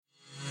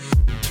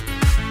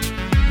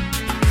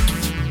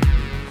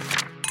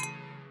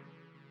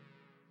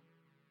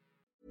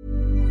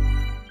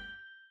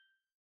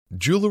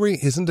Jewelry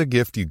isn't a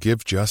gift you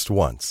give just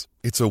once.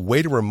 It's a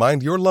way to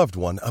remind your loved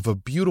one of a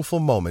beautiful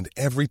moment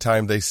every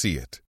time they see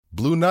it.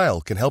 Blue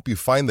Nile can help you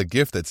find the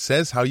gift that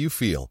says how you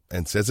feel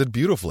and says it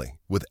beautifully,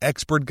 with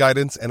expert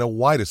guidance and a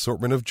wide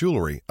assortment of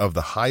jewelry of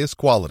the highest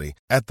quality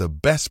at the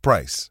best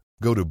price.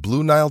 Go to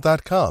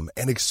BlueNile.com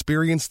and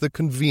experience the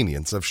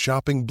convenience of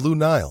shopping Blue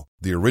Nile,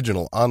 the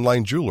original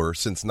online jeweler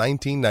since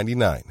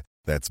 1999.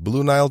 That's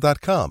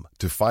BlueNile.com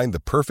to find the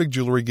perfect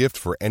jewelry gift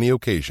for any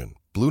occasion.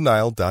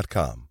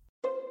 BlueNile.com.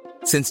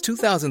 Since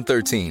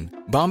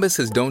 2013, Bombas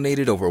has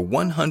donated over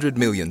 100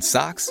 million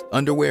socks,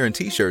 underwear, and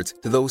T-shirts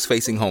to those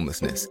facing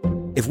homelessness.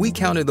 If we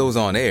counted those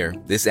on air,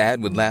 this ad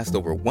would last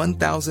over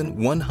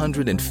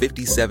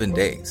 1,157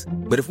 days.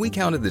 But if we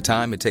counted the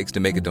time it takes to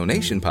make a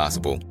donation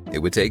possible, it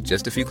would take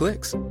just a few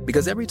clicks.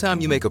 Because every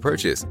time you make a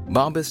purchase,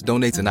 Bombas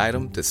donates an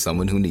item to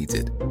someone who needs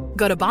it.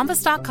 Go to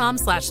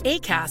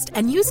bombas.com/ACAST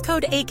and use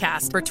code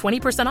ACAST for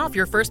 20% off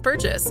your first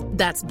purchase.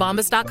 That's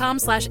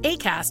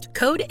bombas.com/ACAST,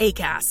 code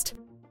ACAST.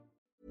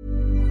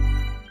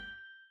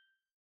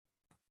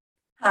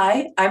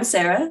 Hi, I'm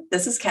Sarah.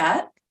 This is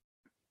Kat.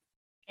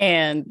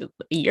 And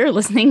you're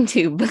listening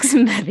to Books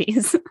and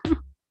Bevies.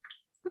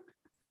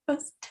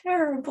 That's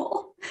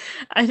terrible.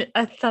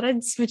 I thought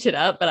I'd switch it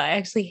up, but I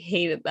actually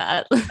hated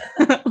that.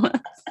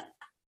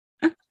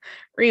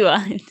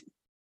 Rewind.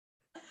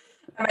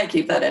 I might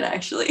keep that in,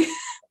 actually.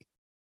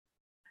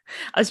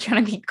 I was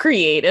trying to be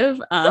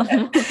creative.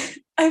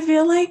 I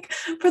feel like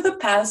for the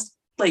past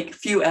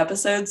few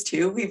episodes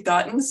too, we've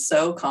gotten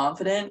so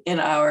confident in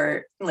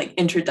our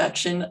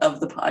introduction of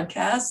the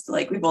podcast.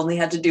 We've only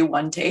had to do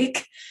one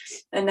take,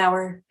 and now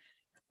we're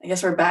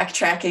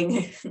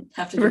backtracking.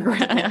 Have to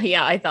do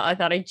yeah, I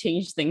thought I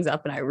changed things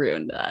up and I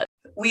ruined that.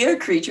 We are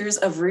creatures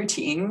of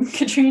routine,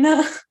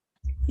 Katrina.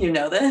 You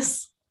know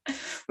this.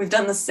 We've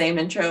done the same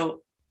intro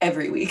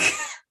every week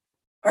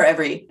or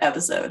every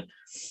episode.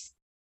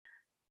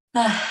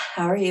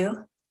 How are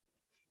you?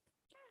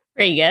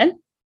 Pretty good.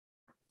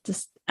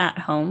 Just at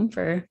home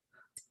for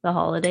the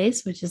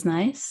holidays, which is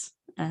nice.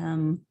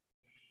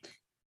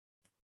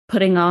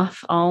 Putting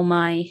off all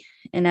my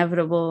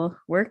inevitable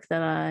work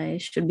that I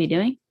should be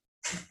doing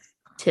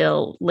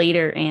till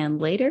later and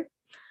later,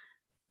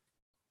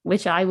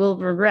 which I will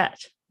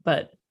regret,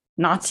 but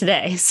not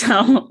today.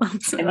 So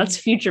that's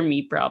future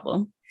me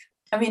problem.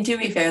 I mean, to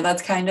be fair,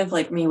 that's kind of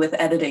like me with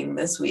editing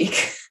this week.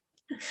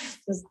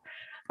 Just,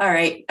 all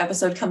right,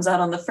 episode comes out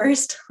on the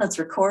 1st. Let's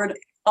record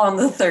on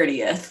the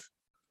 30th.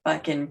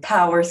 Fucking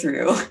power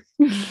through.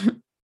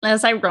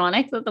 It's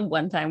ironic that the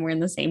one time we're in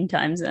the same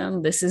time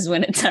zone, this is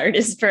when it's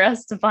hardest for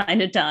us to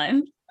find a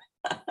time.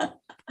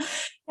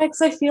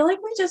 Because I feel like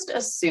we just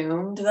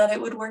assumed that it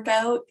would work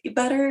out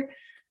better.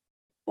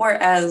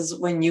 Whereas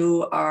when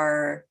you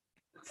are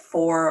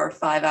 4 or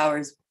 5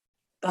 hours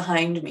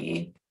behind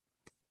me,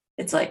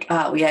 it's like,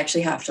 we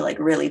actually have to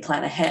really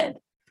plan ahead.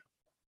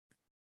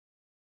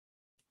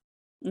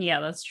 Yeah,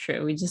 that's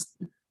true. We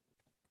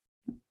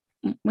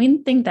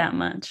didn't think that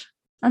much.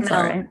 That's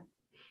all right.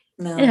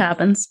 No. It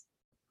happens.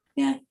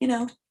 Yeah,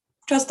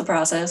 trust the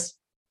process.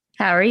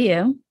 How are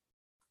you?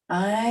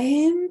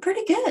 I'm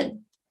pretty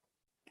good.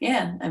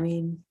 Yeah, I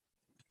mean,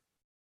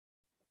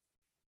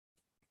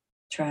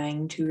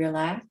 trying to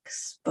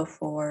relax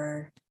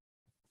before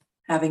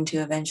having to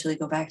eventually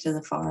go back to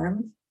the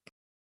farm.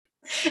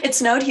 It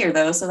snowed here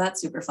though, so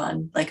that's super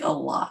fun, a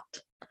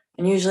lot.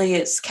 And usually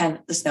the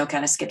snow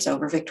kind of skips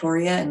over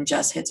Victoria and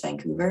just hits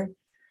Vancouver.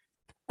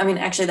 I mean,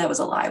 actually, that was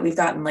a lie. We've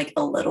gotten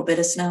a little bit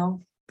of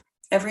snow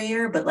every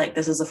year, but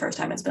this is the first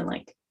time it's been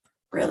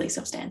really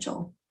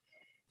substantial.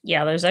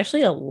 Yeah, there's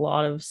actually a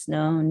lot of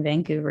snow in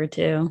Vancouver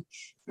too.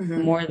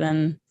 Mm-hmm. More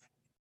than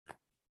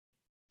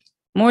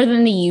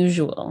the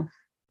usual.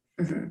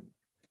 Mm-hmm.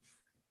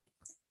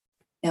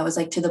 Yeah, it was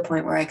to the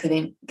point where I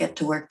couldn't get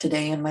to work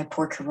today in my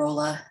poor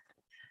Corolla.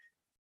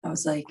 I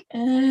was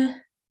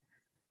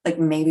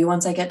maybe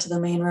once I get to the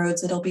main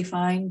roads, it'll be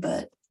fine,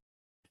 but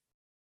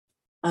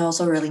I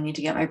also really need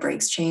to get my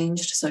brakes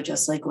changed. So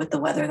just with the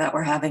weather that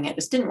we're having, I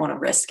just didn't want to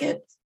risk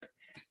it.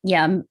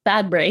 Yeah,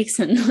 bad brakes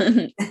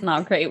and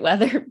not great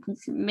weather.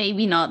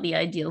 Maybe not the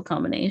ideal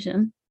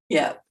combination.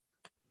 Yeah.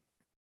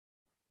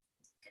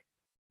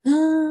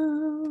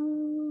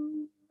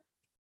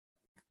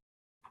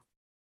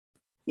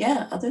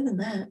 Yeah, other than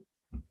that,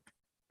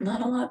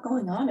 not a lot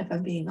going on, if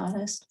I'm being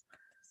honest.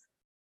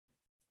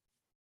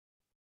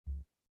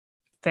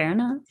 Fair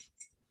enough.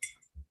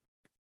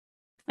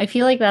 I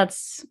feel like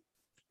that's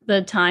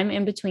the time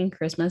in between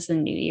Christmas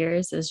and New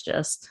Year's is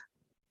just,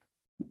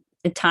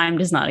 the time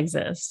does not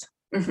exist.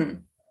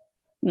 Mm-hmm.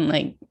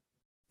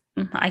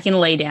 I can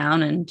lay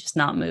down and just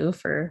not move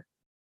for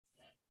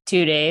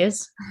 2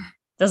 days.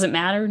 Does it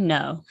matter?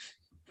 No.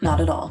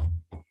 Not at all.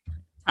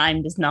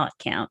 Time does not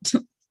count.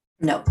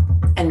 No,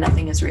 and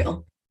nothing is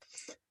real.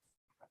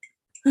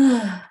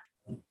 All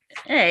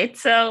right,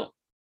 so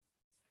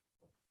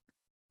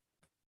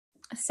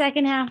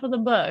second half of the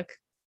book.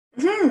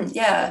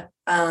 Yeah.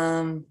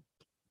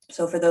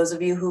 So for those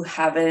of you who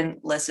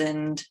haven't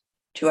listened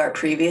to our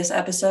previous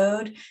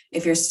episode,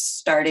 if you're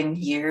starting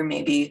here,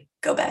 maybe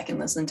go back and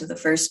listen to the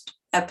first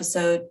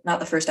episode. Not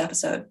the first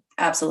episode.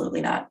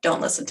 Absolutely not.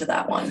 Don't listen to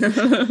that one.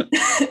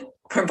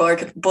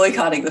 We're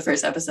boycotting the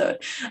first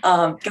episode.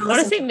 I want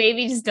to say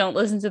maybe just don't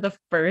listen to the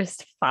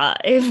first 5.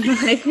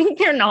 I think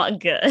they're not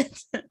good.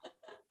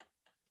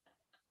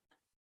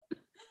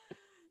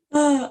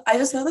 I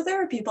just know that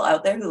there are people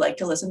out there who like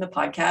to listen to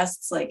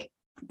podcasts like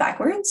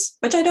backwards,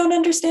 which I don't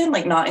understand,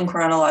 like not in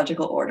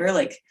chronological order,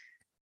 like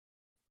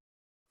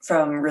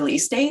from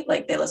release date,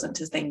 like they listen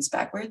to things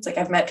backwards. Like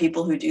I've met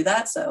people who do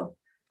that, so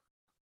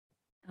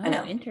I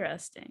know.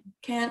 Interesting.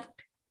 Can't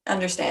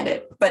understand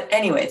it. But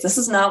anyways, this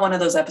is not one of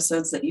those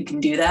episodes that you can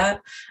do that,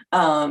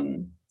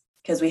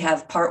 because we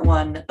have part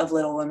 1 of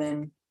Little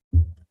Women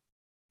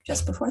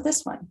just before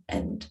this one,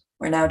 and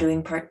we're now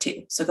doing part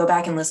 2. So go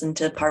back and listen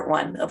to part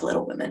 1 of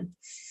Little Women.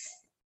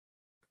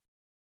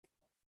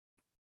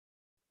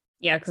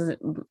 Yeah, because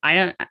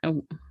I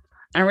don't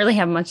really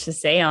have much to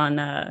say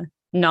on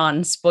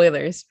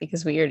non-spoilers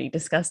because we already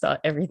discussed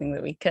everything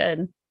that we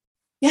could.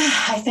 Yeah,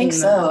 I think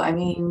so. I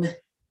mean,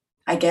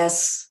 I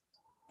guess.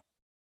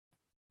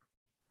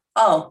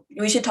 Oh,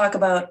 we should talk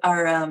about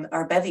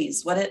our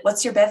bevies.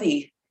 What's your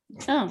bevy?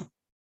 Oh,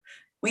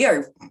 we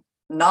are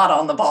not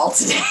on the ball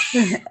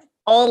today.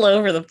 All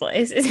over the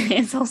place.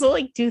 It's also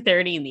like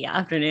 2:30 in the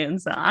afternoon,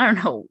 so I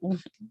don't know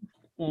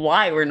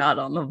why we're not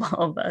on the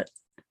ball, but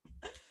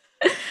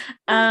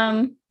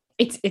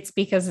it's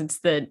because it's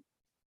the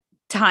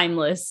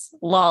timeless,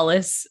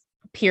 lawless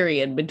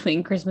period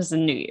between Christmas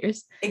and New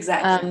Year's.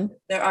 Exactly.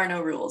 There are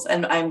no rules,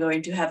 and I'm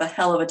going to have a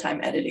hell of a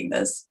time editing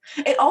this.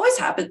 It always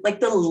happens. Like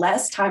the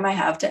less time I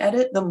have to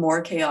edit, the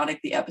more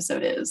chaotic the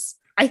episode is.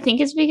 I think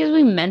it's because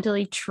we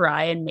mentally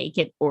try and make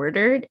it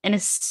ordered, and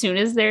as soon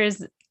as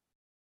there's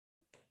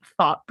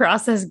thought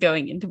process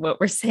going into what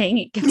we're saying,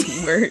 it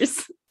gets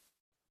worse,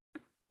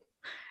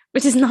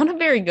 which is not a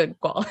very good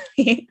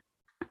quality.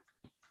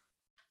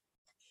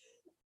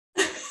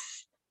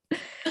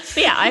 But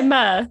yeah,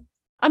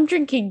 I'm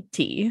drinking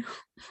tea.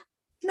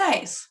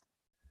 Nice.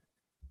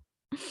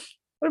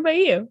 What about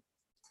you?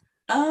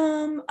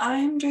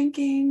 I'm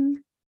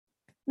drinking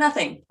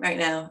nothing right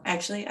now.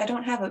 Actually, I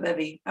don't have a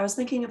bevy. I was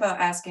thinking about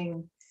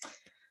asking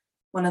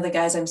one of the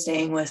guys I'm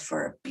staying with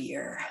for a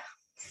beer.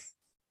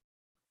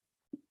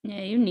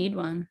 Yeah, you need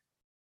one.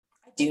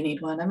 I do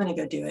need one. I'm gonna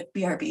go do it.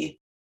 BRB.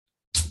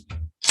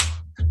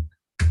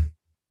 All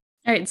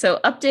right, so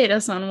update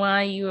us on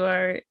why you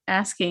are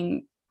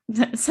asking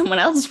someone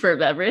else for a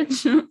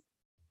beverage in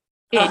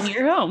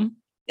your home.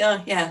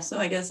 Yeah. So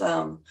I guess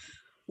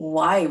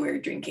why we're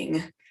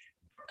drinking.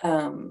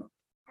 So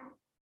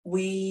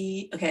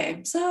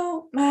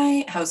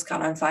my house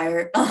caught on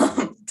fire.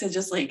 To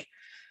just like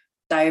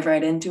dive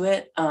right into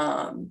it.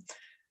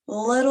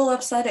 Little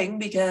upsetting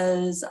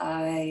because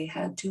I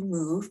had to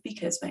move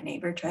because my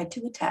neighbor tried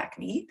to attack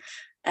me,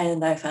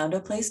 and I found a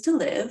place to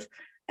live,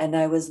 and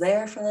I was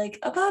there for like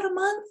about a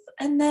month,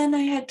 and then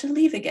I had to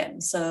leave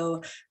again.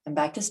 So I'm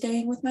back to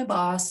staying with my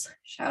boss.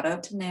 Shout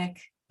out to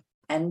Nick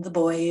and the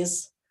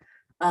boys.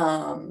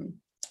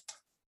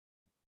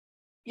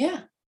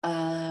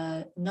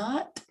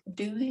 Not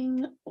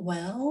doing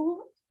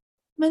well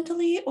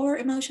mentally or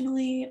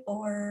emotionally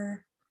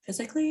or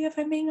physically, if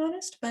I'm being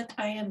honest, but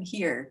I am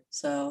here.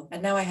 So,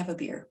 and now I have a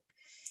beer.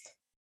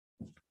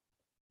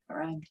 All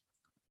right.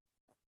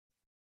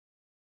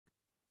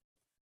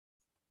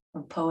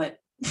 I'm a poet.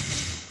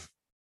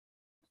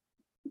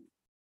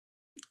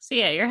 So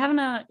yeah, you're having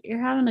a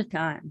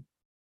time.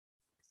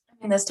 I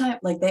mean, this time,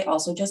 like they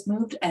also just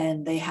moved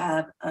and they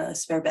have a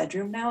spare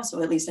bedroom now.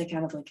 So at least I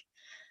kind of like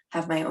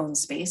have my own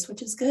space,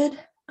 which is good.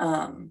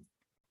 But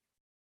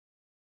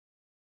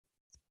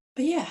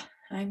yeah,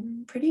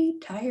 I'm pretty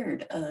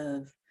tired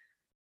of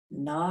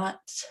not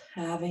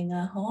having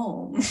a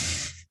home.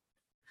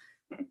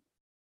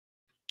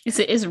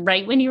 It's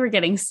right when you were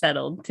getting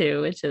settled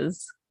too, which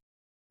is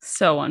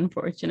so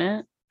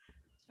unfortunate.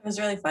 It was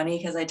really funny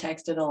because I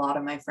texted a lot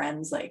of my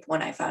friends like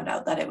when I found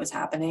out that it was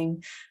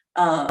happening.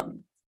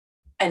 And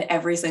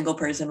every single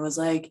person was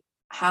like,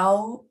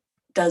 how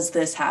does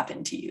this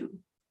happen to you?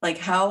 Like,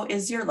 how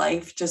is your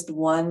life just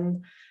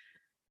one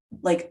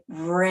like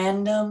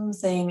random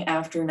thing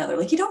after another?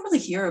 Like, you don't really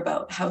hear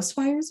about house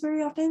fires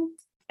very often.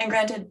 And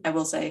granted, I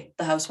will say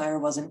the house fire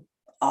wasn't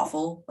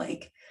awful.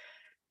 Like,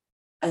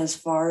 as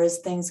far as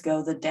things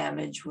go, the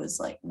damage was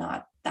like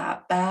not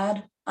that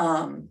bad.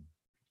 I'm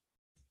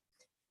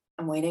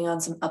waiting on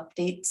some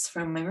updates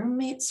from my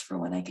roommates for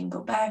when I can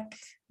go back,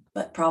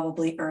 but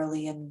probably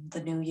early in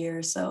the new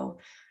year. So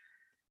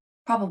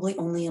probably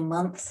only a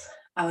month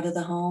out of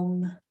the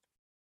home.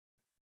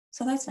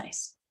 So that's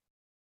nice.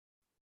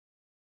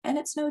 And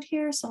it snowed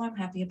here, so I'm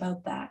happy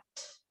about that.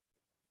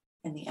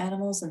 And the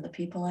animals and the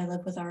people I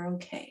live with are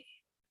okay.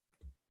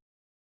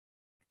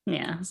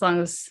 Yeah, as long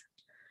as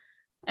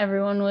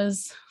everyone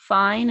was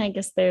fine, I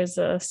guess there's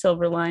a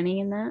silver lining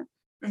in that.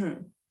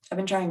 Mm-hmm. I've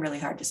been trying really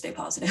hard to stay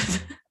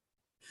positive.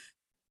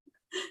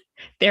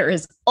 There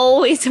is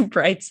always a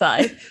bright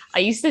side. I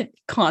used to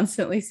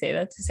constantly say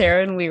that to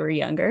Sarah when we were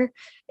younger,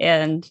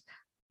 and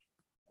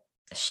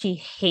she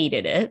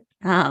hated it.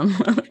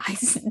 I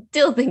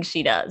still think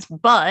she does,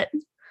 but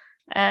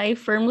I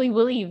firmly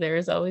believe there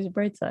is always a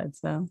bright side.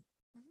 So,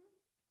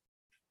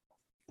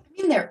 I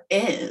mean, there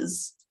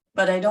is,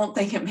 but I don't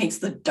think it makes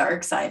the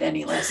dark side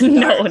any less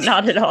no, dark.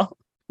 not at all.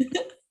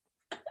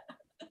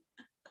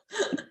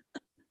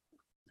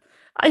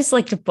 I just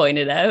like to point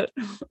it out.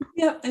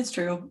 Yeah, it's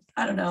true.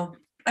 I don't know.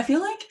 I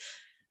feel like,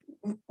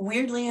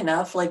 weirdly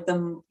enough, like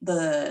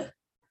the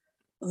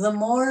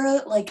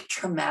more like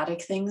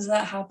traumatic things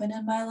that happen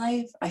in my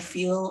life, I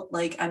feel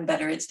like I'm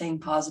better at staying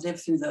positive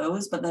through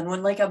those. But then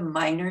when like a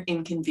minor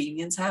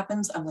inconvenience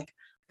happens, I'm like,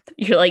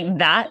 you're like,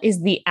 that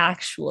is the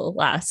actual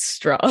last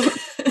straw.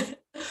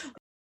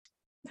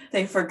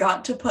 They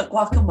forgot to put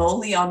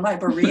guacamole on my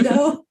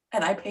burrito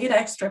and I paid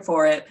extra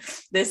for it.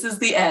 This is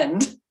the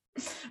end.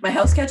 My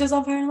house catches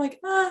on fire and I'm like,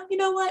 you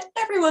know what?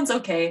 Everyone's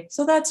okay.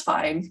 So that's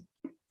fine.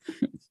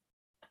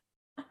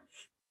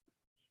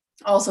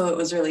 Also, it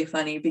was really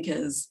funny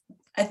because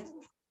I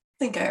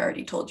think I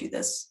already told you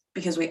this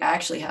because we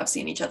actually have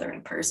seen each other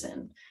in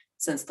person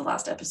since the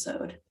last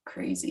episode.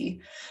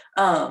 Crazy.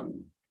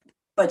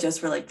 But just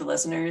for like the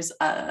listeners,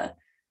 the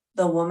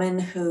woman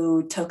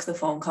who took the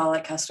phone call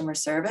at customer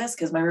service,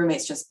 because my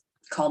roommates just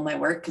called my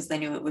work because they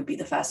knew it would be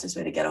the fastest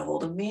way to get a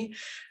hold of me.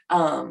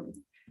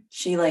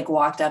 She like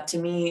walked up to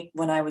me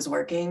when I was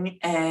working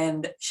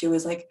and she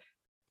was like,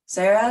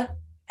 Sarah,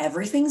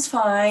 everything's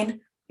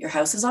fine. Your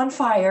house is on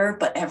fire,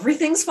 but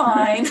everything's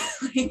fine.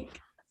 Like,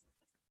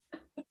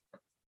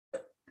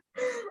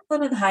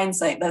 but in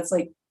hindsight, that's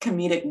like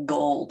comedic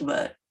gold,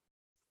 but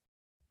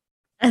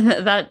And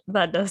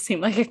that does seem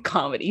like a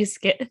comedy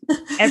skit.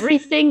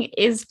 Everything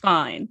is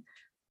fine,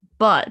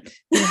 but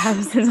your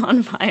house is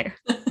on fire.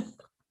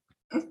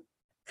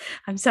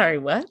 I'm sorry,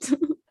 what?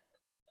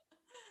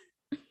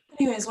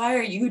 Anyways, why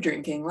are you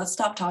drinking? Let's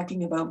stop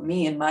talking about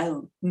me and my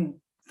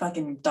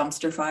fucking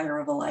dumpster fire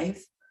of a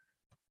life.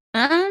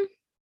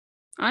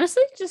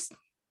 Honestly, just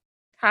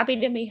happy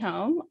to be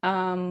home.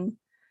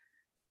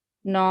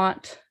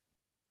 Not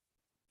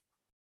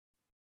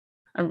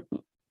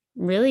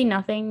really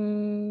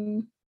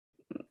nothing.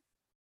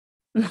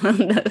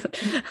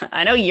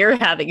 I know you're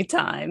having a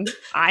time.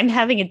 I'm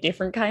having a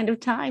different kind of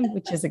time,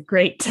 which is a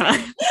great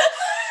time.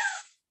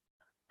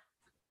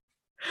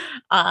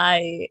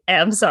 I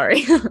am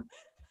sorry.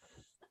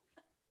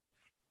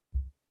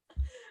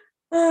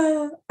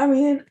 I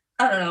mean,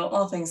 I don't know.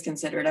 All things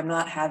considered, I'm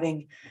not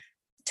having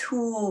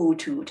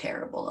too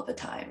terrible of a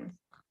time.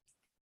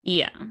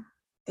 Yeah.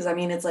 Because I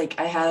mean, it's like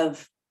I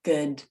have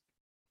good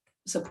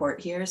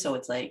support here. So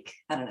it's like,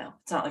 I don't know.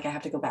 It's not like I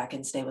have to go back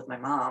and stay with my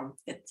mom.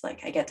 It's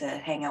like I get to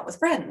hang out with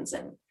friends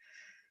and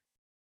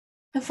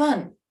have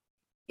fun,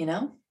 you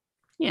know?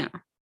 Yeah.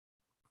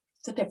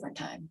 It's a different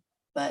time,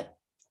 but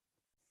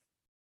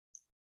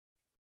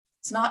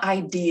it's not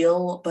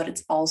ideal, but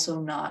it's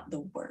also not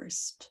the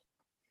worst.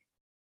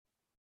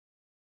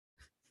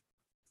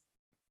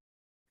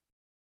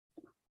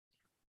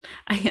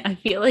 I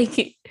feel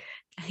like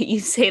you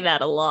say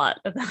that a lot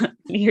about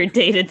your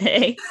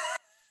day-to-day.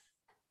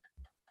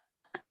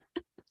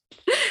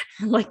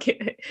 Like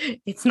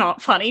it's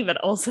not funny, but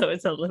also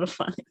it's a little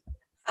funny.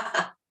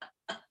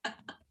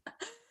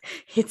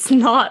 It's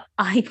not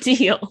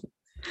ideal,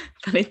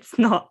 but it's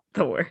not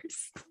the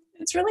worst.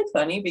 It's really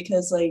funny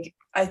because like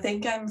I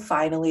think I'm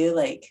finally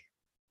like,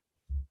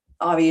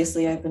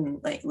 obviously I've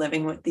been like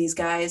living with these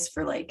guys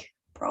for like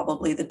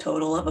probably the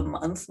total of a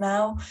month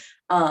now.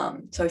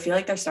 So I feel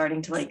like they're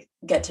starting to like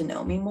get to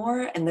know me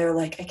more and they're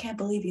like, I can't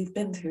believe you've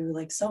been through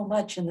like so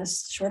much in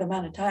this short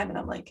amount of time. And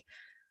I'm like,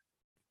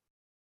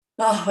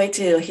 oh, wait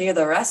till you hear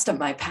the rest of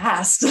my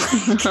past.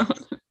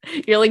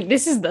 You're like,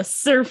 this is the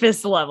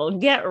surface level.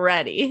 Get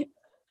ready.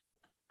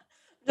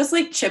 Just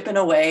like chipping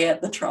away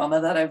at the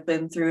trauma that I've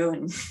been through.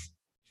 And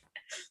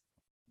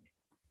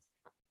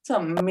it's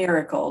a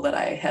miracle that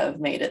I have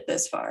made it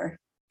this far.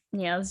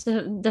 Yeah, it's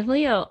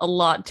definitely a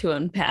lot to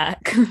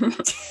unpack.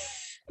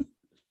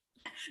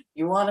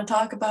 You want to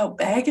talk about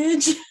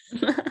baggage?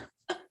 I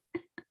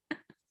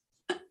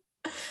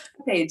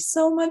paid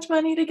so much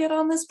money to get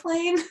on this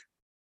plane.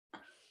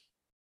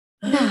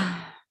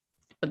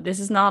 But this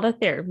is not a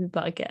therapy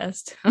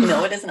podcast.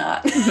 No, it is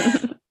not.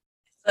 It's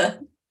a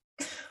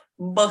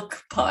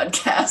book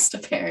podcast,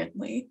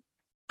 apparently.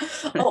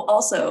 Oh,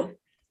 also,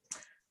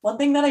 one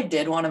thing that I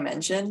did want to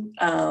mention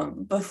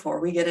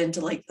before we get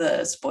into like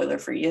the spoiler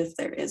free, if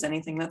there is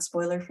anything that's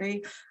spoiler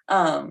free.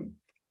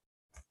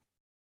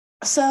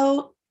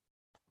 So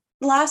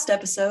last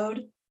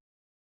episode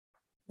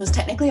was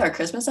technically our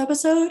Christmas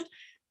episode,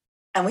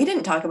 and we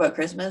didn't talk about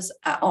Christmas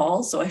at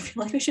all. So I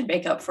feel like we should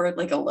make up for it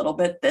like a little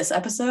bit this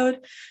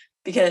episode,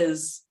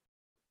 because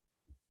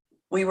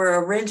we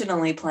were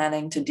originally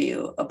planning to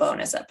do a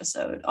bonus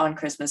episode on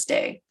Christmas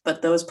Day,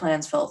 but those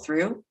plans fell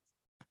through.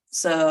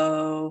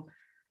 So,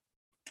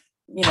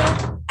 you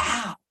know,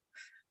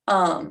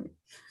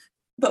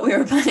 but we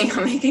were planning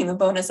on making the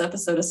bonus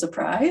episode a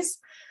surprise,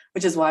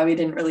 which is why we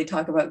didn't really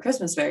talk about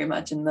Christmas very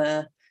much in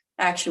the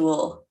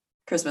actual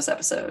Christmas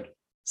episode.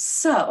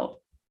 So,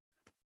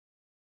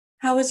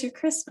 how was your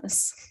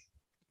Christmas?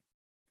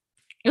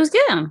 It was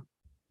good.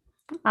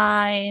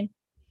 I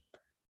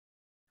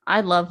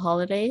I love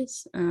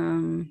holidays.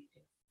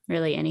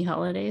 Really any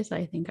holidays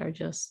I think are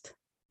just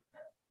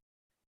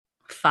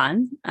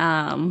fun.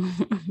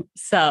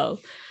 So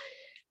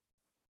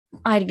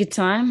I had a good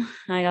time.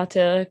 I got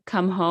to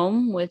come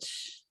home,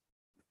 which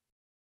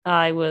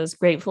I was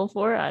grateful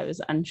for. I was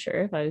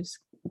unsure if I was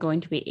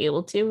going to be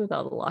able to with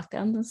all the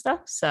lockdowns and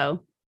stuff.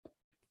 So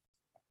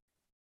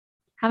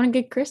having a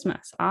good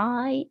Christmas.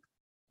 I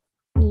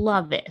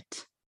love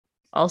it.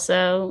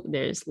 Also,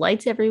 there's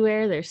lights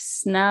everywhere, there's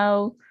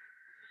snow.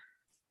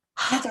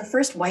 That's our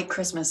first white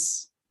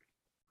Christmas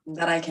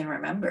that I can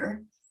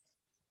remember.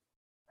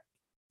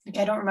 Like,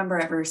 I don't remember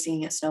ever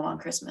seeing it snow on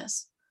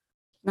Christmas.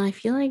 And I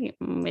feel like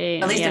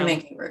At least in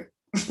Vancouver.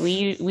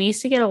 we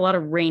used to get a lot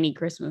of rainy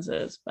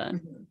Christmases, but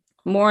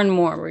more and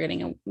more we're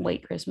getting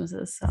white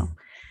Christmases. So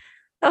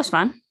that was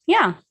fun.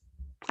 Yeah.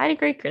 I had a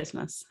great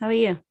Christmas. How about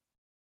you?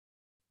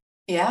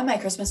 Yeah, my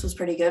Christmas was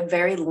pretty good.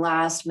 Very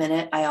last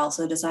minute, I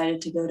also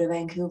decided to go to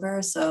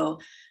Vancouver. So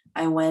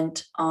I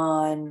went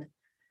on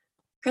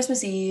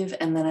Christmas Eve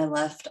and then I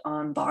left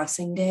on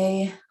Boxing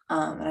Day.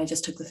 And I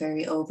just took the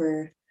ferry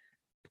over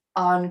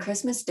on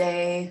Christmas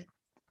Day.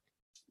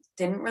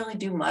 Didn't really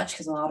do much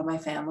because a lot of my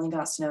family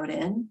got snowed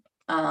in.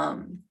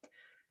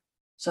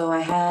 So I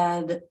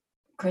had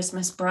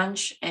Christmas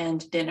brunch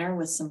and dinner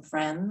with some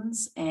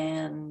friends,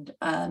 and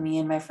me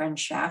and my friend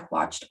Shaq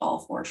watched all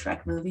 4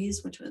 Shrek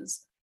movies, which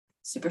was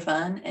super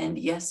fun. And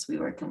yes, we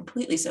were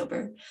completely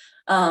sober.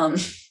 And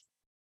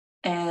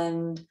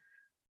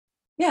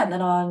yeah, and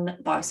then on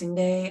Boxing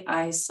Day,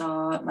 I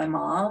saw my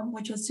mom,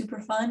 which was super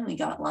fun. We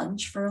got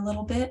lunch for a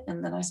little bit,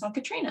 and then I saw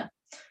Katrina.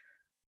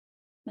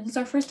 And it's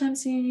our first time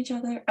seeing each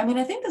other. I mean,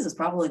 I think this is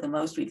probably the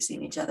most we've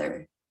seen each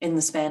other in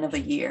the span of a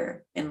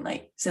year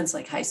since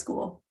high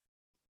school.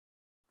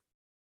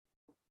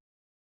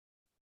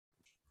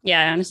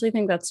 Yeah, I honestly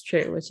think that's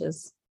true, which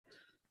is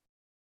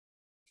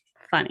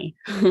funny.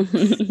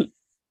 It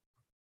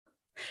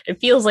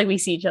feels like we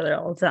see each other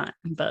all the time,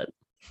 but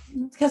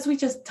because we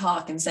just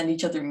talk and send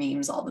each other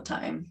memes all the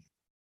time.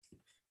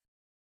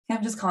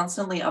 I'm just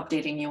constantly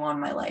updating you on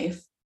my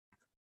life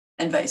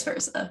and vice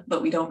versa,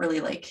 but we don't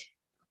really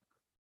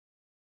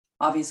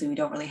obviously we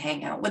don't really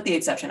hang out with the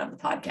exception of the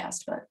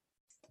podcast, but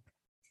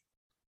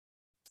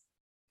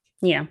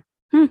yeah.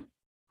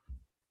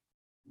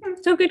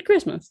 So good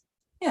Christmas.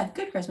 Yeah,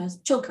 good Christmas.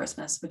 Chill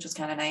Christmas, which was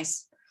kind of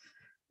nice.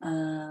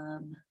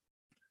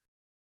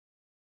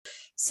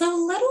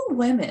 So Little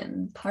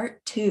Women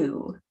Part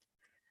 2.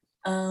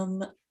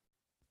 I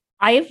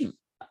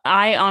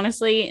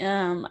honestly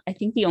I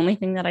think the only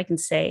thing that I can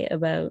say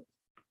about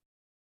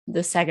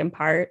the second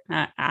part,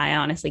 I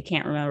honestly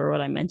can't remember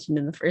what I mentioned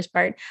in the first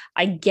part.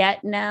 I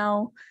get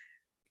why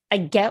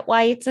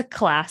it's a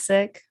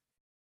classic.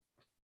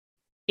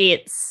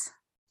 It's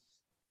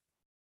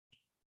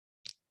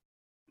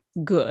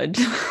good.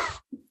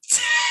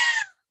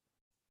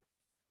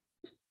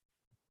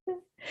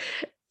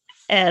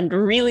 And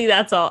really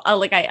that's all.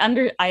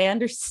 I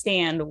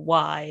understand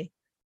why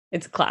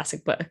it's a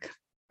classic book.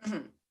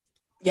 Mm-hmm.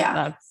 Yeah.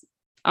 That's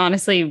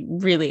honestly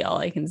really all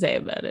I can say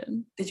about it.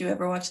 Did you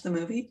ever watch the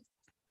movie?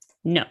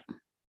 No.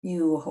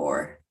 You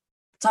whore.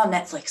 It's on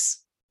Netflix.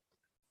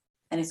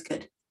 And it's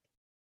good.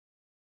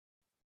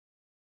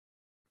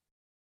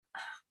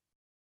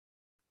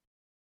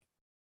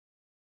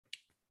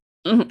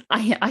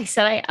 I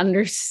said I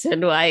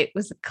understood why it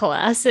was a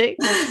classic.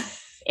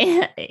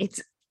 And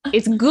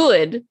it's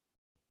good.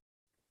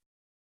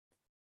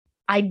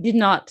 I did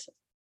not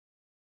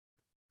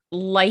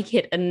like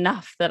it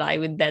enough that I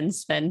would then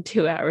spend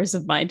 2 hours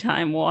of my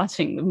time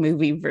watching the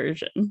movie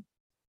version.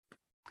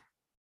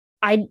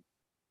 I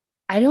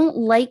don't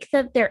like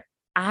that they're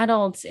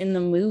adults in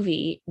the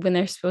movie when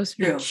they're supposed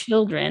to be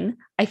children.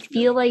 I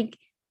feel like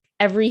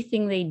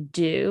everything they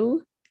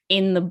do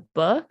in the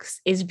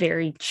books is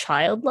very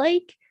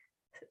childlike,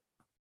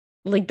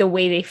 like the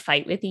way they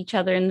fight with each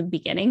other in the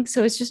beginning.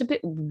 So it's just a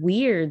bit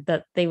weird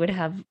that they would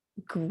have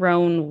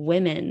grown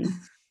women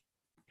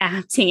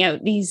acting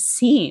out these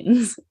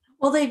scenes.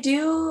 Well, they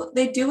do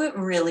it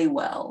really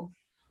well.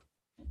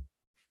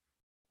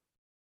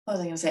 What was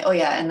I going to say? Oh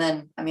yeah, and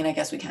then I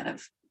guess we kind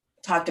of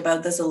talked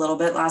about this a little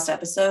bit last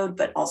episode,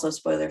 but also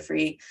spoiler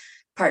free.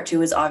 Part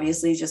 2 is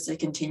obviously just a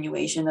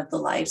continuation of the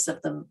lives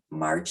of the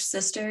March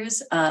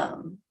sisters,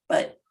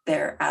 but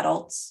they're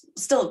adults,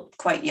 still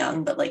quite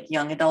young, but like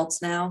young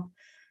adults now,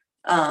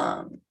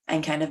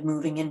 and kind of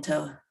moving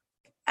into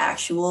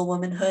actual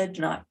womanhood,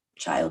 not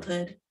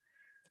childhood,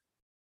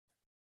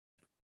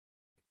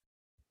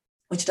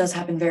 which does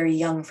happen very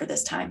young for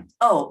this time.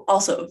 Oh,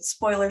 also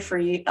spoiler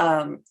free.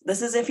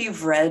 This is if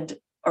you've read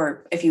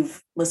or if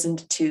you've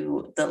listened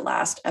to the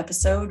last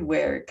episode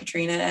where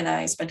Katrina and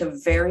I spent a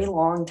very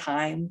long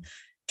time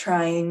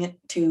trying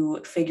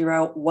to figure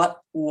out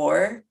what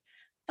war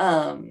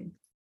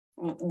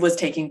was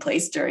taking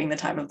place during the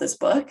time of this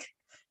book.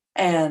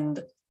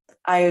 And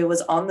I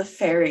was on the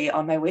ferry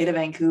on my way to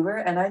Vancouver,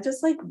 and I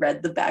just like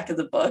read the back of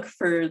the book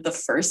for the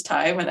first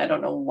time, and I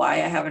don't know why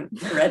I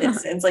haven't read it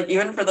since. Like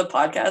even for the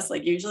podcast,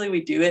 like usually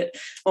we do it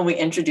when we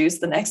introduce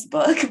the next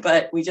book,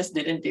 but we just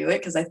didn't do it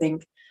because I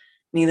think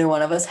neither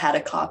one of us had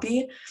a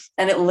copy.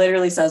 And it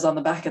literally says on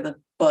the back of the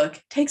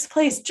book, takes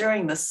place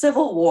during the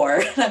Civil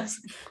War. I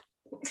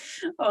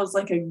was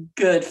like a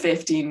good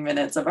 15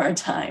 minutes of our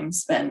time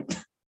spent.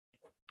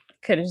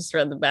 Could have just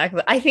read the back.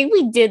 I think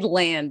we did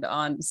land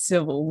on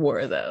Civil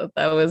War, though.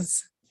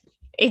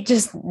 It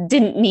just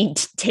didn't need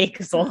to take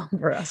as long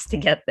for us to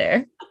get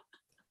there.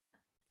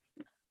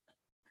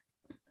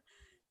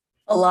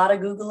 A lot of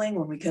Googling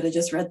when we could have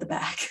just read the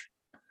back.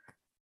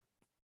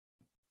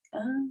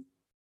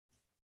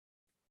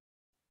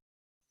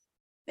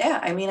 Yeah,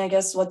 I mean, I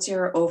guess what's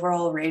your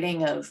overall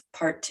rating of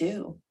part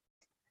 2?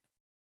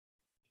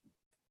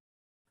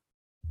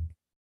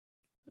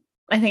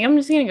 I think I'm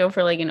just gonna go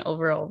for like an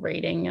overall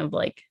rating of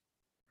like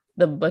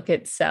the book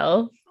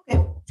itself.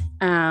 Okay.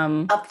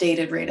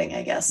 Updated rating,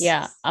 I guess.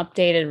 Yeah,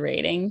 updated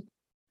rating.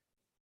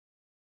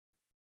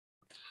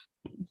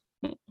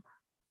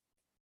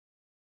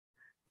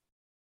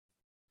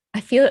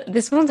 I feel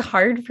this one's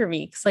hard for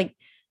me because like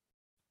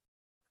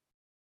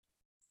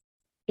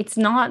it's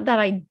not that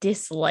I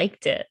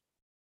disliked it.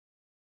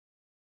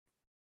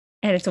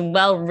 And it's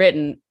well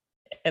written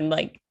and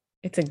like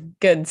it's a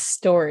good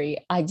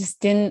story. I just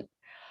didn't.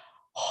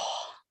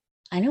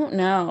 I don't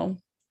know.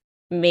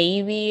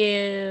 Maybe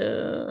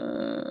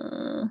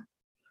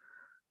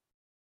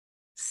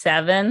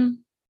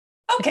 7.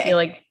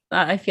 Okay.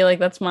 I feel like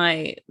that's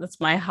my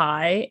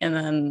high, and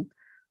then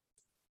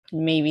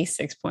maybe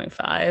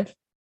 6.5.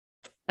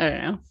 I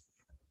don't know.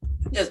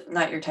 Just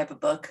not your type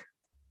of book.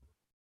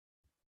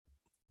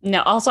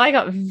 No, also I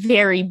got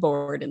very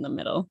bored in the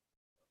middle.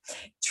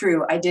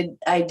 True. I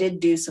did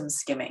do some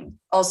skimming.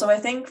 Also, I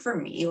think for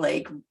me,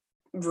 like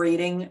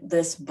reading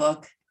this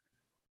book,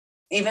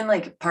 even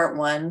like part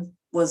 1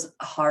 was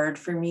hard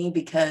for me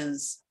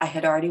because I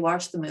had already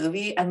watched the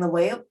movie, and the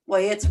way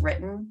it's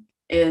written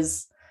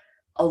is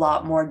a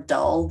lot more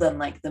dull than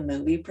like the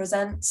movie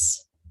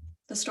presents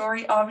the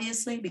story,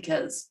 obviously,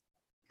 because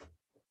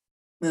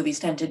movies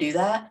tend to do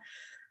that.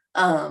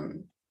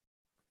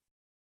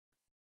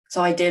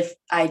 So I did,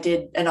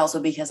 and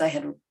also because I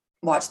had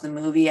watched the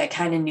movie, I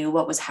kind of knew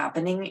what was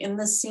happening in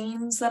the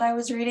scenes that I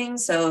was reading.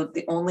 So not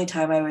the only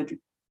time I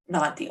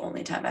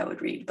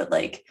would read, but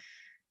like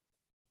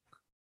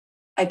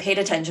I paid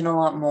attention a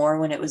lot more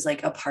when it was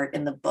like a part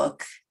in the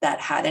book that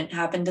hadn't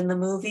happened in the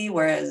movie.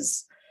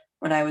 Whereas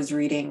when I was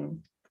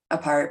reading a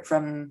part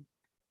from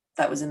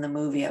that was in the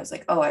movie, I was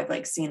like, oh, I've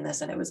like seen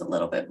this and it was a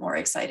little bit more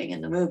exciting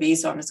in the movie.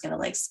 So I'm just going to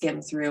like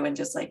skim through and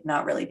just like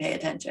not really pay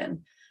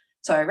attention.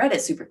 So I read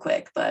it super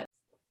quick, but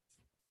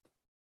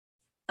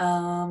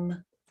yeah,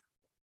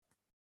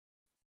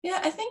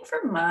 I think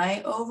for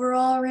my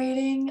overall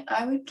rating,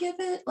 I would give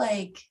it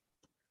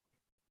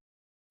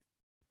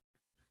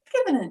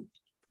an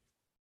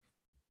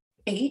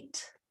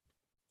 8.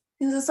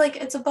 Because it's like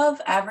it's above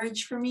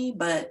average for me,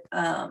 but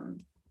yeah,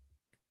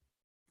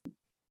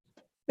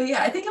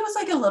 I think it was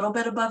like a little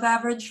bit above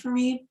average for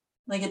me.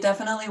 Like it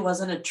definitely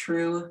wasn't a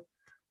true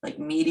like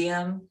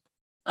medium.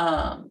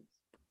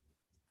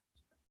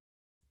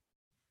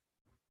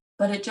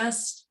 But it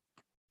just,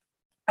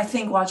 I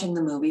think watching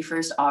the movie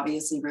first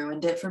obviously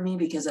ruined it for me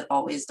because it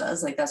always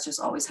does. Like that's just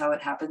always how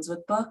it happens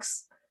with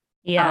books.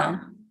 Yeah.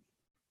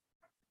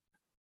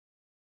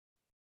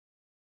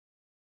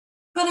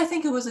 But I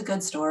think it was a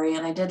good story,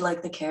 and I did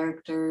like the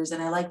characters,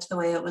 and I liked the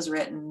way it was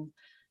written.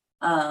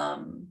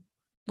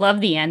 Love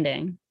the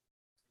ending.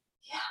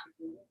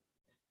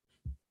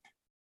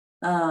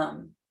 Yeah.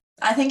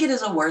 I think it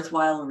is a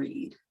worthwhile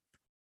read.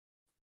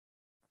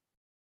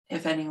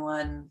 If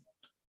anyone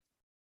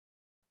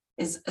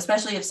is,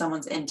 especially if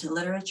someone's into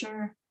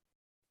literature.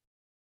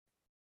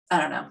 I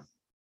don't know.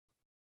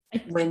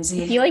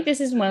 Whimsy. I feel like this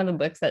is one of the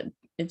books that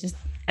it just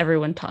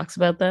everyone talks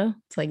about though.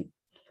 It's like,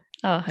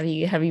 oh, have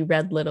you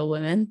read Little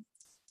Women?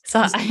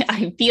 So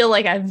I feel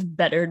like I've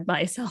bettered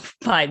myself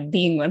by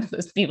being one of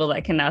those people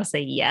that can now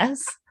say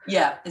yes.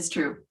 Yeah, it's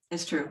true.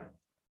 It's true.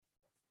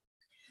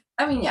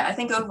 I mean, yeah, I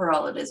think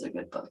overall it is a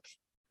good book.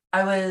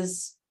 I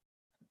was,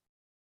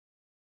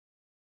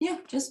 yeah,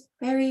 just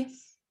very,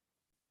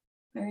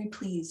 very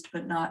pleased,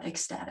 but not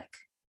ecstatic.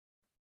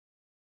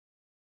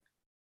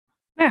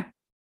 Yeah.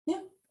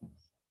 Yeah.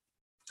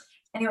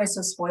 Anyway,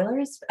 so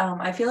spoilers.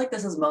 I feel like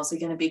this is mostly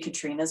going to be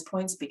Katrina's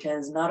points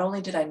because not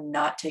only did I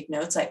not take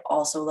notes, I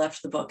also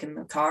left the book in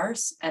the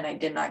cars and I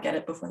did not get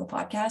it before the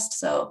podcast.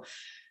 So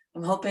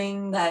I'm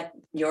hoping that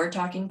your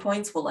talking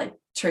points will like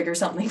trigger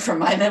something from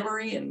my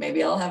memory and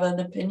maybe I'll have an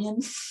opinion.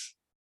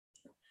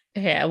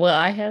 Yeah, well,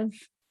 I have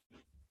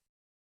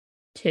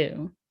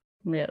 2,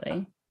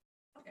 really.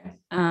 Okay.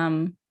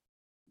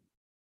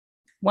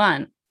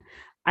 One,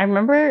 I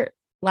remember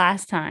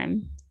last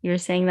time you were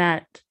saying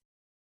that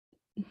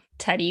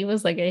Teddy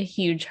was like a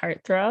huge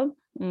heartthrob.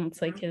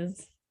 It's like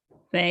his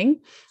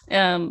thing.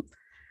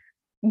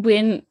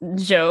 When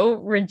Joe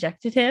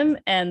rejected him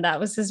and that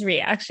was his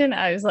reaction,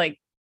 I was like,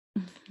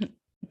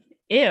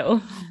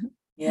 Ew.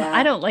 Yeah.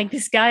 I don't like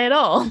this guy at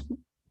all.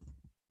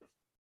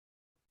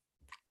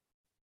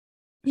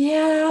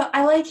 Yeah,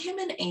 I like him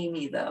and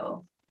Amy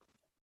though.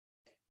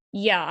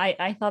 Yeah,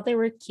 I thought they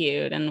were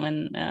cute. And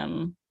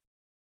when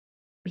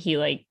he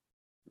like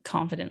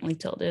confidently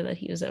told her that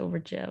he was over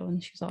Joe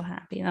and she was all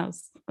happy, that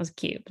was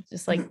cute. But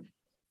just like,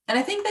 and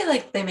I think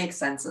they make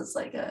sense as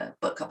like a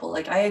book couple.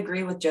 Like I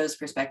agree with Joe's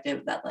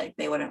perspective that like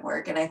they wouldn't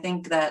work. And I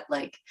think that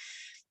like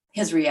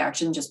his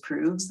reaction just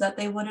proves that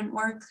they wouldn't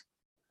work,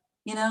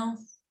 you know?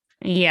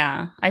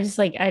 yeah, I just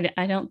like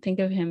I don't think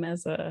of him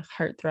as a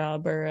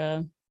heartthrob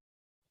or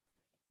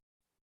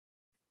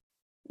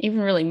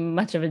even really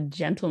much of a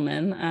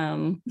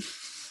gentleman.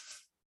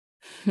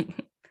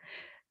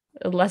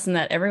 A lesson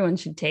that everyone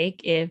should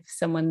take: if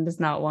someone does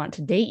not want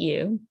to date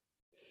you,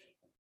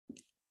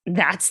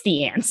 that's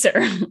the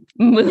answer.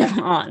 Move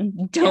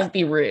on. Don't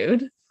be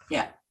rude.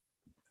 Yeah.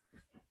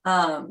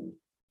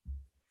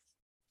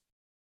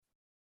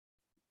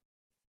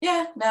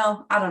 Yeah,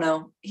 no, I don't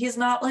know. He's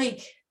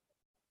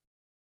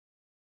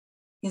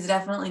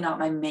definitely not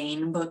my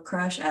main book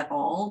crush at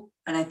all.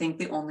 And I think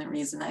the only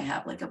reason I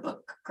have like a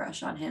book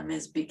crush on him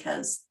is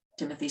because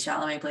Timothée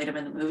Chalamet played him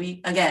in the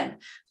movie. Again,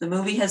 the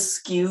movie has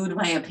skewed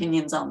my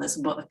opinions on this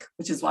book,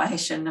 which is why I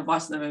shouldn't have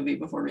watched the movie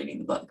before reading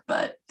the book.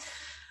 But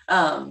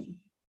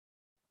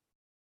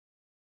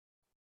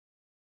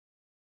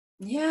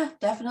yeah,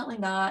 definitely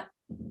not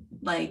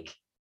like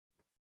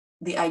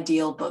the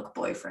ideal book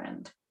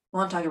boyfriend. I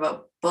want to talk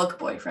about book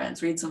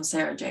boyfriends. Read some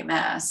Sarah J.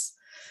 Maas.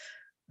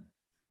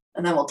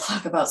 And then we'll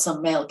talk about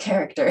some male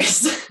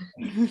characters.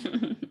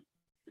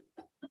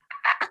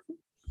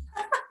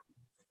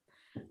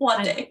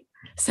 One day.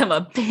 Some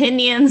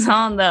opinions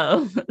on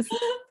those.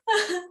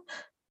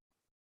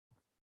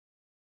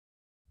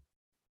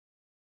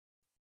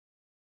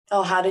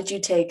 Oh, how did you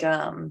take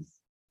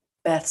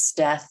Beth's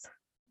death?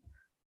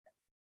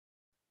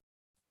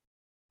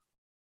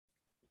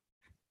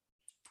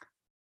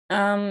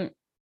 I'm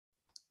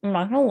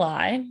not gonna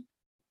lie.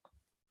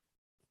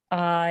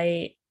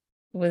 I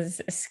was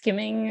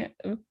skimming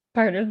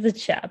part of the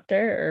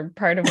chapter or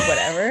part of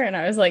whatever, and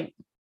I was like,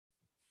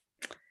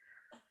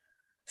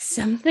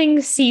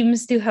 something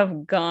seems to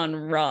have gone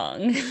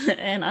wrong,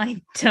 and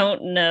I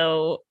don't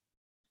know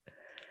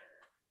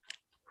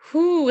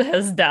who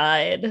has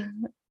died,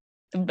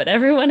 but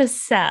everyone is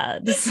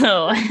sad,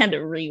 so I had to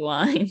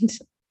rewind.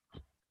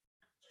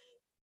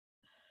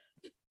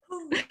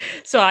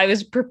 So I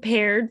was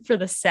prepared for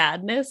the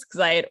sadness because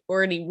I had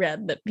already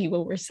read that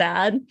people were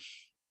sad.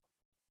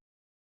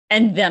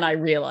 And then I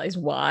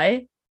realized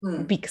why,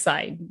 because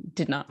I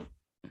did not,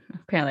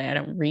 apparently I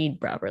don't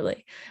read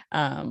properly.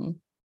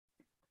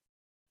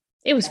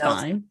 It was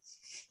fine.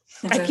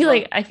 I feel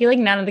like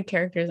none of the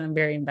characters I'm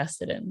very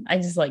invested in. I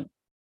just like,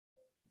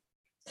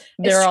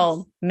 they're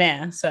all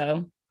meh.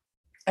 So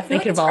they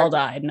could have all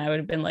died and I would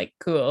have been like,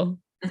 cool.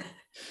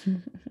 I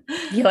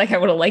feel like I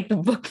would have liked the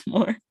book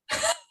more.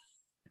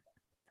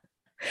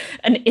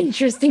 An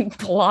interesting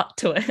plot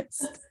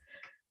twist.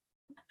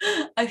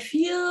 I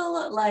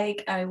feel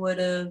like I would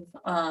have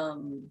I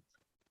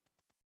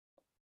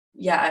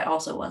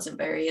also wasn't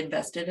very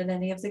invested in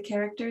any of the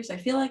characters. I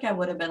feel like I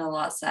would have been a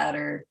lot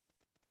sadder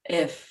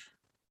if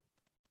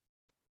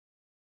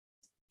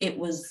it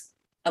was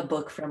a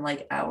book from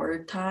like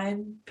our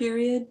time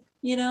period,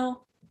 you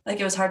know? Like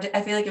it was hard to,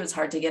 I feel like it was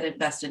hard to get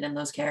invested in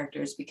those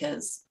characters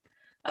because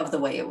of the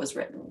way it was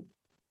written.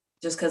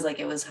 Just because like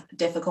it was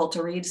difficult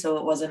to read, so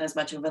it wasn't as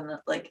much of an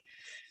like,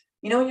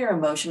 you know, when you're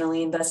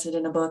emotionally invested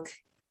in a book,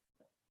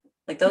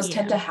 like those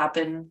tend to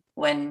happen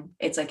when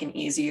it's like an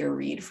easier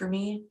read for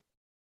me.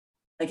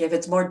 Like if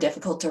it's more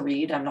difficult to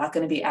read, I'm not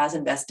going to be as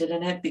invested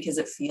in it because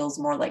it feels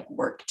more like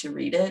work to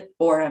read it,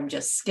 or I'm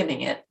just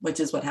skimming it, which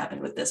is what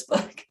happened with this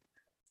book.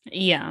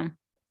 Yeah.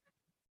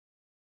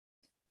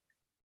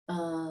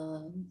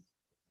 But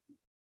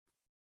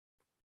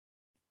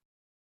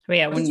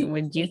yeah,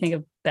 when do you think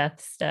of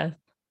Beth's death?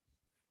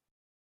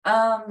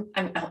 I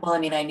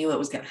mean, I knew it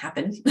was going to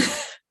happen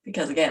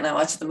because again, I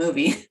watched the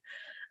movie.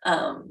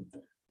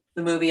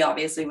 The movie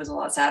obviously was a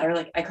lot sadder.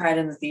 Like I cried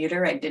in the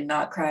theater. I did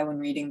not cry when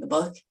reading the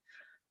book.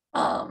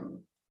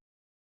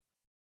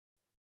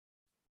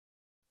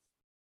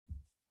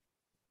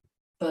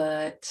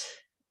 But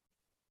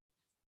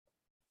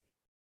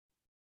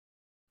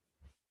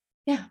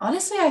yeah,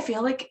 honestly, I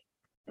feel like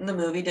the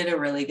movie did a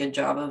really good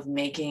job of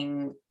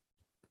making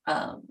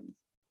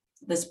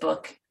this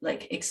book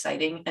like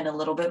exciting and a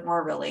little bit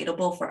more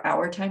relatable for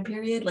our time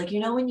period. Like, you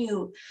know, when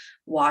you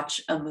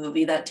watch a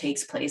movie that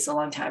takes place a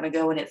long time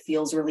ago and it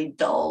feels really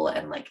dull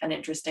and like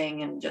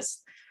uninteresting and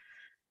just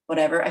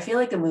whatever, I feel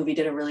like the movie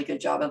did a really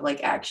good job of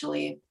like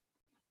actually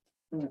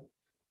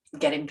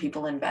getting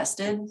people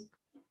invested.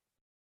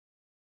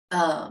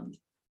 But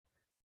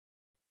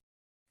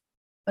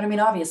I mean,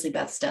 obviously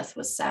Beth's death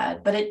was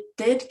sad, but it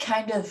did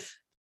kind of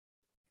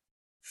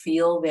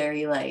feel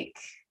very like,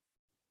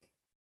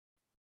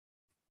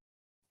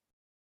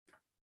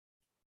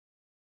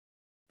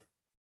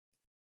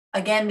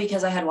 again,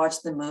 because I had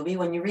watched the movie,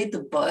 when you read the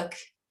book,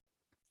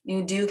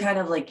 you do kind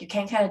of like, you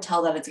can kind of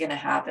tell that it's going to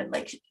happen.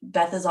 Like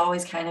Beth is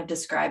always kind of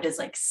described as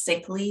like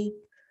sickly.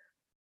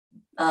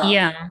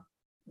 Yeah.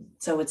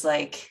 So it's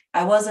like,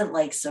 I wasn't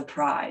like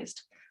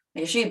surprised.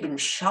 Like, if she had been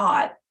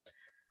shot,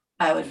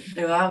 that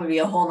would be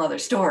a whole nother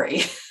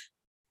story.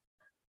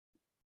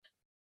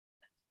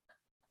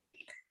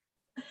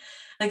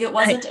 Like it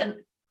wasn't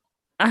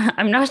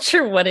I'm not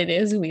sure what it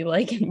is we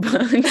like in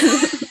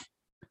books.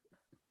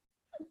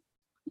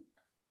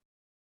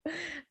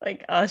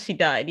 Like, oh, she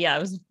died. Yeah, it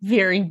was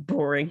very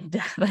boring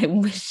death. I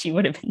wish she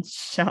would have been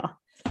shot.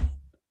 I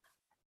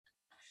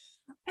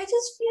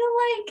just feel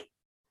like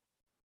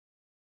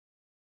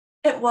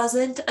it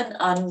wasn't an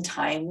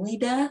untimely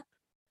death.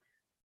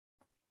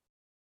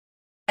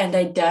 And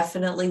I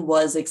definitely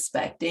was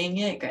expecting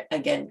it.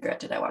 Again,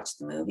 granted, I watched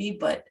the movie,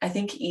 but I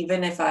think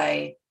even if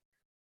I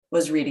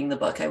was reading the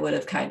book, I would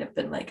have kind of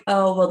been like,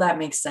 oh, well, that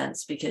makes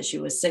sense because she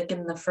was sick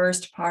in the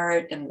first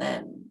part and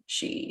then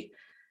she,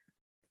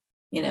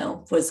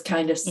 was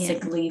kind of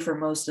sickly for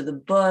most of the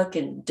book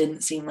and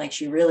didn't seem like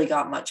she really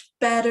got much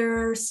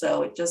better.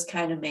 So it just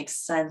kind of makes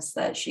sense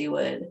that she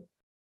would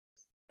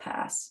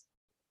pass.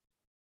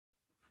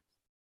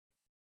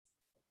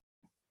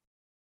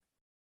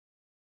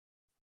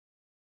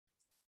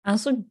 I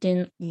also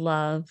didn't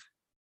love.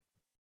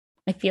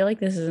 I feel like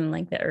this is in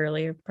like the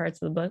earlier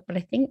parts of the book, but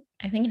I think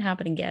it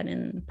happened again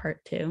in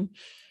part 2.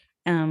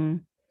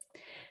 When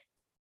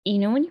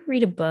you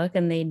read a book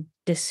and they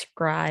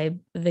describe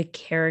the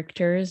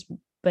characters,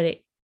 but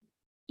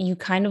you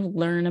kind of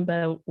learn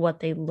about what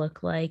they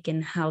look like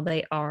and how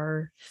they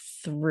are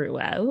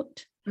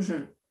throughout.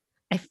 Mm-hmm.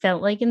 I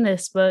felt like in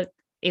this book,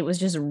 it was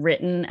just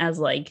written as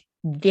like,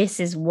 this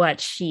is what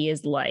she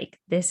is like.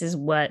 This is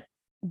what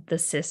the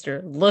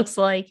sister looks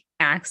like,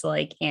 acts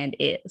like, and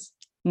is.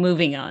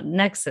 Moving on,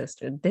 next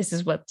sister. This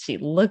is what she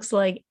looks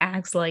like,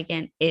 acts like,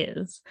 and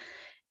is.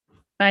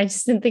 I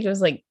just didn't think it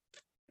was like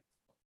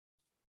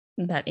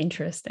that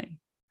interesting.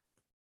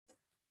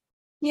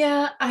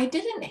 Yeah, I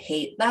didn't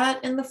hate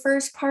that in the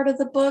first part of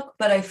the book,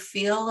 but I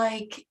feel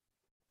like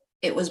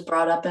it was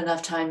brought up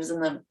enough times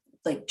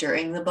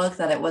during the book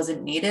that it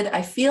wasn't needed.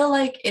 I feel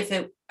like if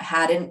it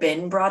hadn't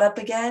been brought up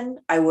again,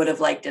 I would have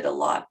liked it a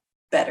lot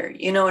better.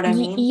 You know what I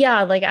mean?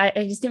 Yeah, like I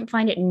just didn't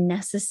find it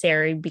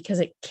necessary because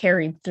it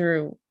carried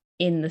through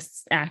in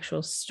this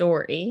actual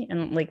story.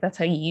 And like that's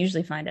how you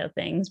usually find out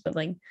things. But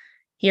like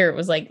here it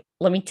was like,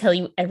 let me tell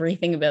you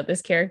everything about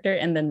this character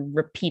and then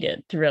repeat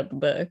it throughout the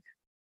book.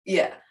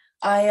 Yeah.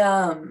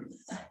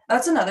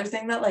 That's another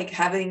thing that like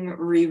having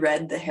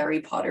reread the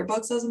Harry Potter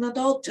books as an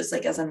adult, just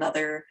like as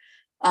another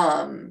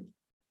kind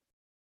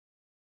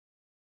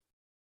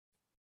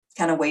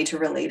of way to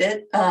relate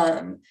it.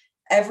 The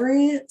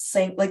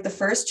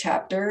first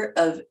chapter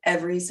of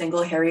every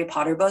single Harry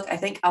Potter book, I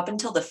think up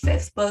until the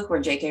 5th book where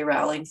J.K.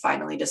 Rowling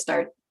finally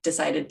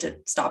decided to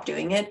stop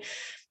doing it,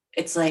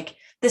 it's like,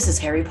 this is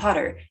Harry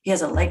Potter. He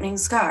has a lightning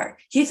scar.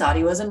 He thought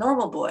he was a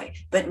normal boy,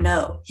 but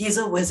no, he's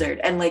a wizard.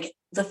 And like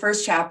the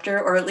first chapter,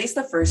 or at least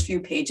the first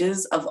few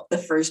pages of the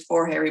first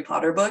 4 Harry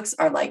Potter books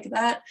are like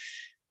that.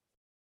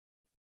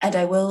 And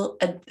I will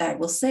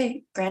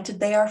say, granted,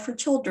 they are for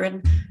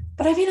children,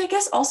 but I mean, I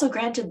guess also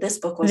granted, this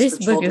book is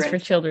for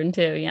children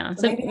too. Yeah.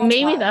 So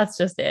maybe that's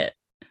just it.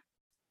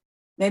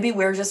 Maybe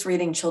we're just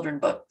reading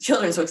children's books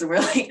and we're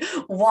like,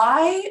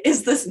 why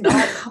is this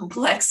not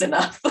complex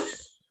enough?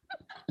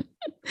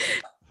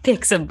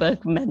 Pick's a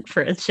book meant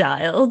for a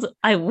child.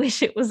 I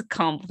wish it was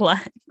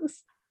complex.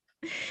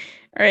 All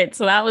right.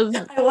 So that was.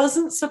 I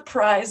wasn't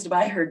surprised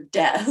by her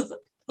death.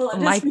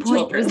 My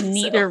point was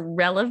neither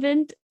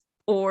relevant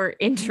or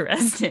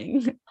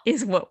interesting,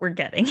 is what we're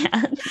getting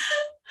at.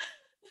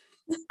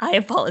 I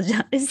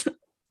apologize.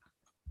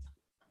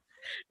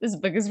 This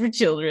book is for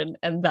children,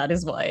 and that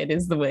is why it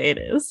is the way it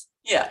is.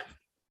 Yeah.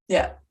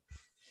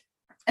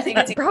 I think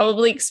that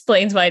probably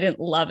explains why I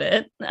didn't love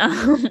it.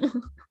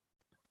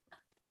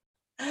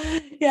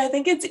 Yeah, I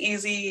think it's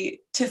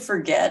easy to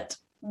forget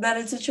that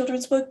it's a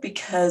children's book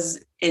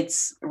because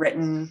it's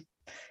written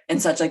in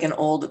such like an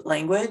old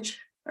language,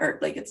 or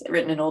like it's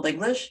written in Old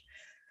English.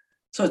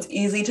 So it's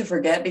easy to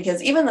forget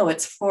because even though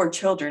it's for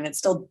children, it's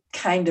still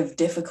kind of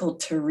difficult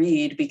to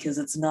read because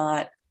it's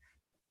not,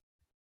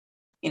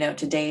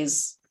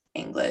 today's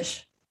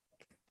English.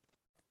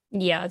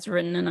 Yeah, it's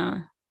written in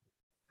a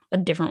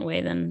different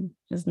way than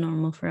is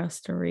normal for us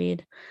to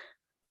read.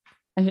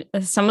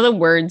 Some of the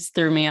words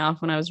threw me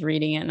off when I was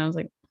reading it, and I was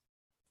like,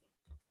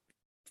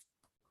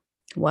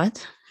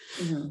 what?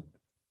 Mm-hmm.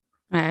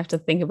 I have to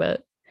think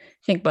about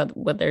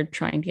what they're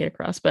trying to get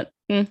across, but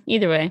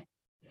either way,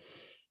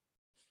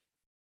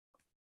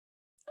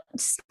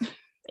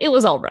 it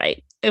was all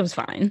right. It was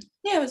fine.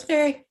 Yeah, it was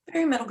very,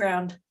 very middle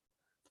ground.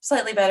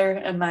 Slightly better,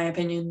 in my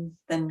opinion,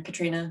 than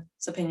Katrina's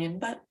opinion,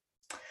 but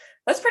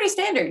that's pretty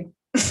standard.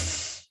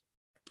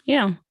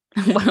 Yeah.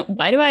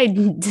 Why do I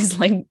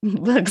dislike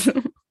books?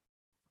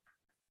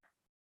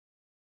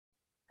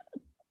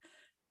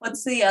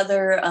 What's the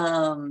other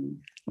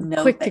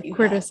note quick that to you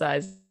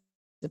criticize have?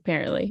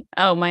 Apparently.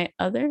 Oh, my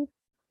other?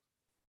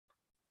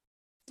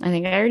 I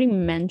think I already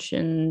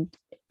mentioned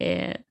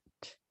it.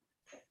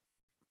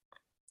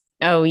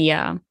 Oh,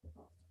 yeah.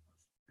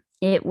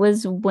 It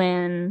was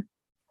when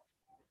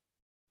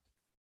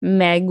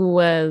Meg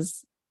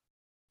was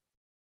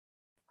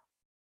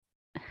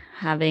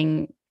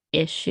having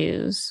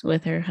issues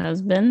with her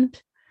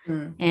husband.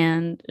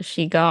 And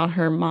she got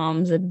her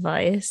mom's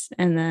advice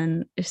and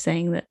then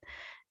saying that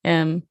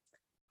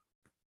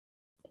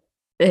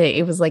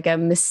it was like a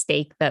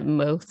mistake that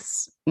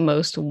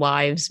most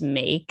wives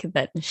make,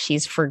 that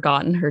she's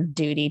forgotten her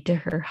duty to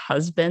her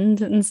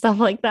husband and stuff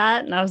like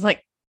that. And I was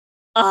like,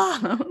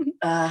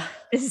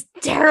 this is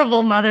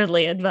terrible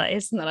motherly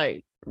advice. And then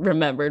I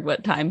remembered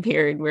what time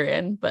period we're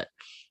in, but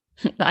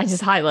I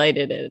just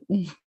highlighted it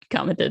and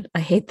commented, I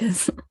hate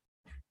this.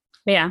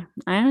 But yeah,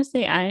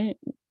 I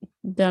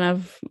don't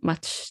have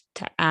much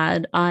to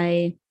add.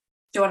 Do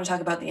you want to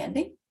talk about the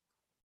ending?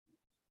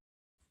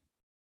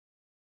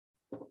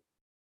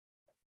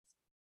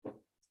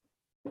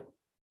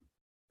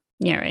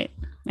 Yeah, right.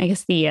 I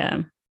guess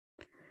the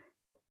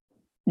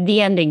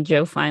ending,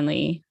 Joe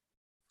finally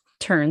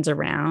turns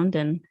around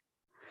and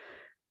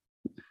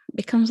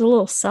becomes a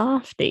little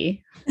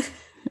softy,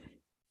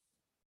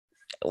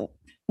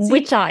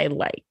 which I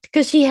liked,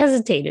 because she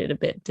hesitated a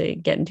bit to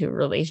get into a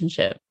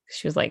relationship.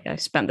 She was like, I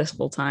spent this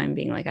whole time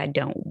being like, I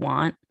don't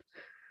want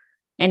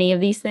any of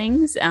these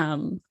things.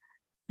 And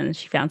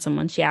she found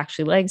someone she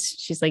actually likes.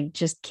 She's like,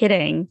 just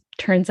kidding.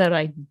 Turns out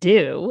I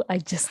do. I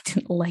just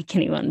didn't like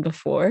anyone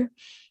before.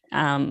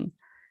 I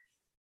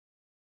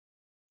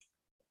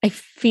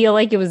feel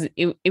like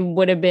it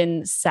would have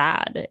been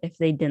sad if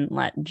they didn't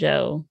let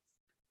Joe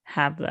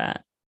have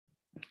that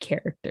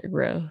character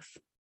growth.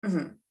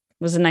 Mm-hmm. It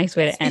was a nice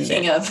way to end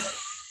it.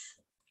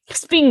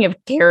 Speaking of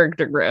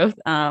character growth,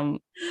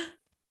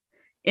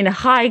 in a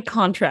high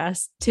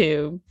contrast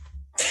to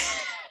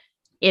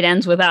It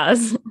Ends With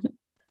Us,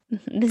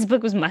 this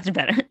book was much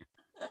better.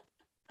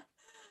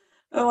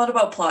 What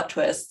about plot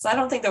twists? I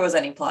don't think there was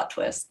any plot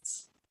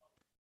twists.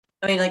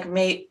 I mean,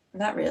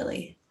 not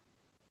really.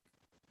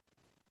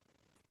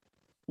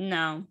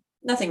 No.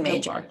 Nothing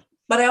major.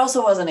 But I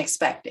also wasn't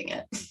expecting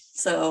it.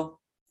 So.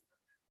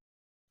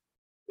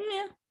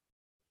 Yeah.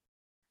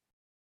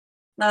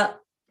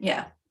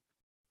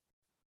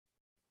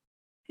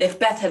 If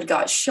Beth had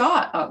got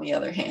shot, on the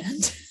other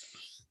hand,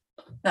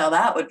 now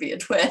that would be a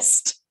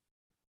twist.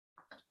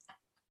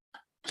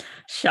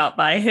 Shot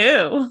by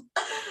who?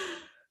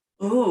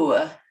 Ooh.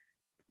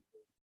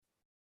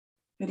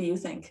 Who do you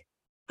think?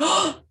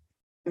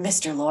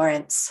 Mr.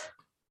 Lawrence.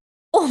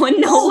 Oh,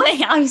 no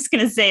way. I was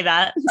going to say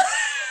that.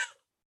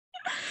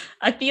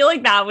 I feel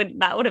like that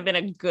would have been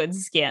a good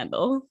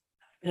scandal.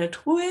 And a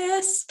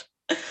twist.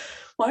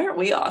 Why aren't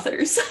we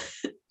authors?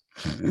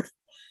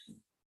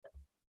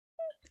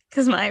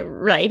 Because my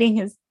writing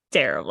is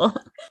terrible.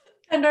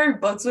 And our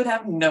books would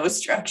have no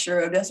structure.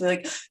 It would just be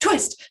like,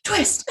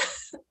 twist,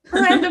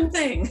 random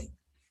thing.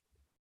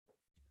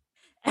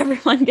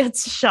 Everyone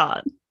gets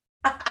shot.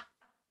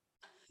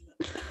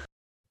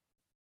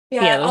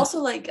 Yeah, I also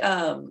like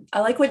I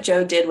like what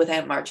Joe did with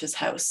Aunt March's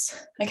house.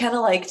 I kind of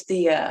liked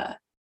the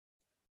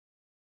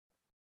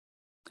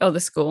the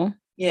school.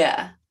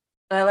 Yeah.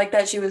 I like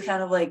that she was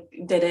kind of like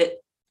did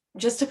it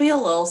just to be a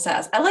little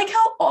sass. I like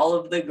how all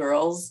of the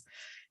girls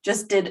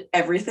just did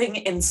everything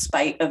in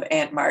spite of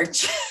Aunt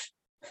March.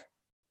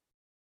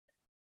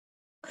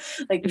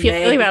 Like I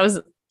feel like that was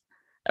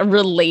a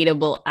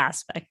relatable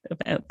aspect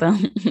about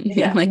them.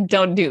 Yeah. Like,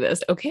 don't do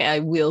this. Okay, I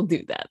will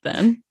do that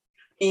then.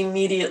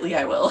 Immediately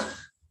I will.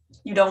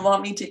 You don't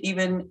want me to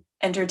even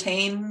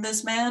entertain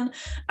this man?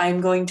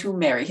 I'm going to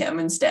marry him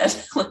instead.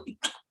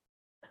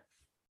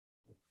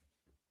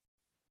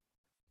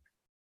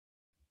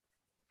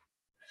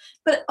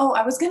 But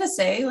I was gonna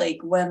say, like,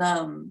 when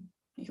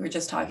you were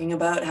just talking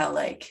about how,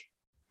 like,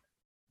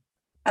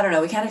 I don't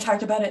know, we kind of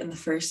talked about it in the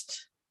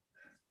first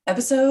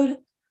episode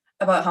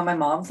about how my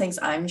mom thinks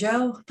I'm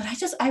Joe, but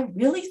I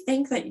really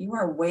think that you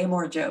are way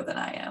more Joe than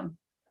I am.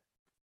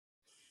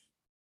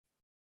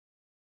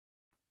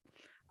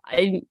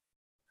 I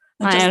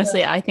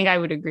honestly, I think I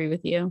would agree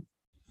with you.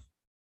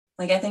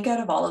 Like, I think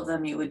out of all of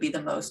them, you would be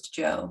the most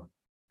Joe.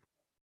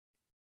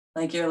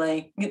 Like, you're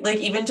like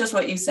even just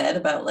what you said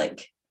about,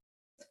 like,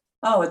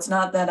 oh, it's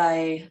not that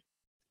I,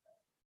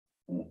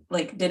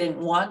 like, didn't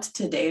want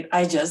to date.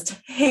 I just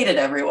hated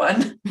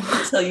everyone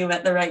until you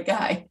met the right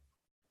guy.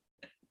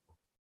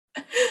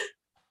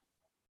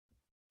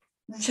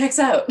 Checks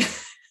out.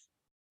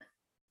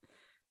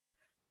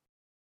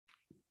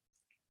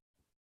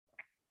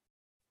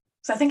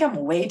 So I think I'm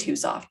way too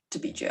soft to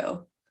be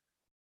Joe.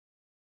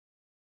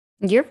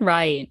 You're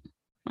right.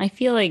 I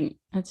feel like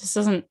it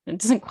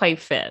doesn't quite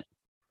fit.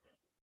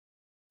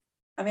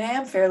 I mean, I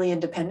am fairly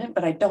independent,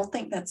 but I don't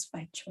think that's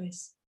my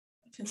choice,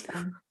 which is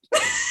fun.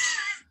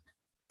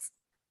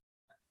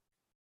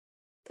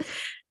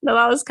 No,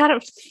 that was kind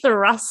of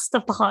thrust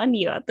upon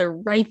you at the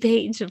ripe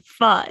age of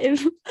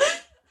 5.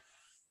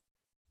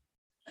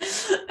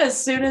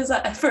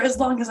 For as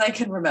long as I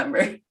can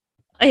remember.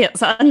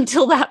 Yes,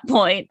 until that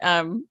point,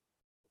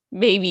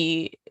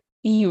 maybe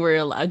you were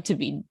allowed to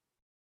be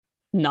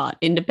not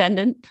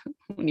independent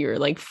when you were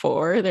like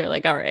 4. They're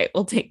like, all right,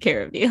 we'll take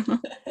care of you.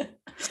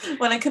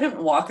 When I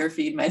couldn't walk or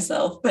feed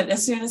myself, but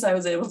as soon as I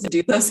was able to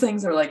do those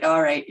things, they're like,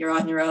 all right, you're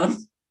on your own.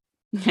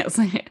 Yeah, it's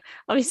like,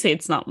 obviously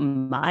it's not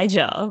my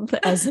job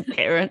as a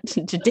parent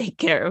to take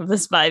care of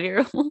this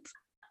 5-year-old.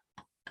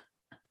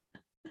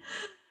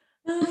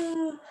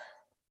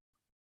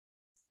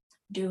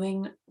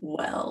 Doing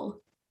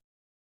well.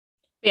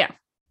 Yeah.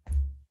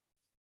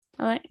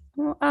 I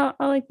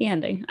like the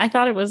ending. I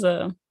thought it was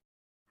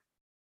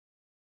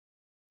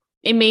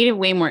it made it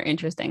way more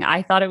interesting.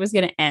 I thought it was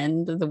going to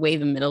end the way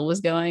the middle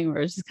was going, where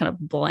it was just kind of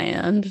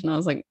bland. And I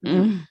was like,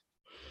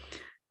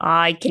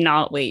 I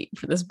cannot wait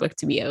for this book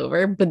to be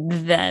over. But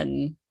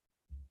then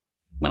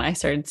when I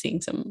started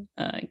seeing some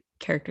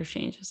character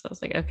changes, I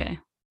was like, okay.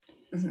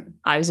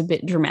 I was a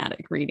bit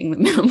dramatic reading the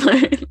middle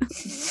part.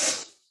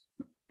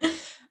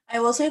 I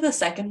will say the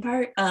second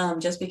part,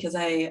 just because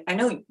I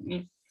know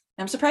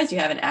I'm surprised you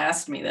haven't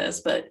asked me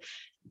this, but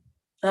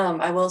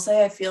I will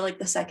say I feel like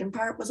the second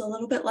part was a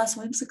little bit less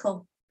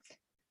whimsical.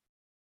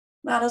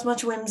 Not as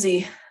much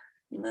whimsy.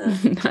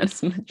 Not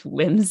as much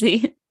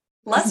whimsy.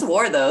 Less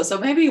war though, so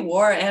maybe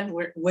war and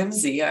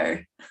whimsy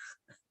are.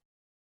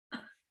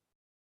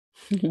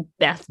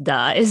 Beth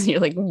dies. You're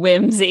like,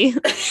 whimsy.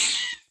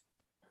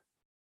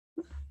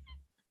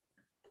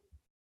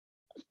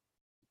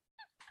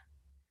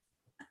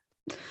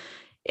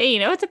 Hey,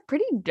 it's a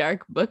pretty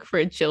dark book for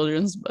a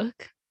children's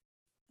book.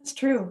 It's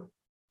true.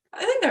 I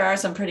think there are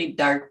some pretty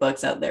dark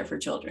books out there for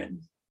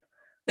children.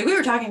 Like we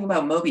were talking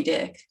about Moby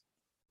Dick.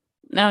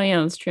 No,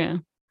 yeah, that's true.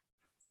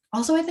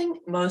 Also, I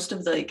think most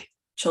of the like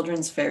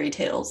children's fairy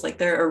tales, like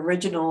their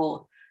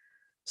original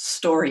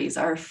stories,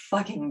 are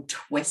fucking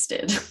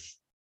twisted.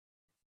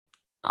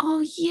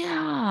 Oh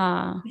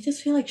yeah. I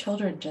just feel like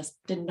children just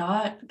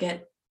didn't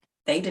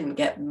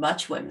get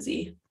much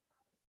whimsy.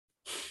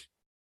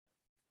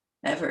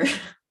 Ever.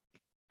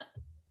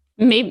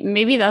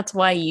 Maybe that's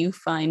why you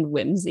find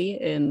whimsy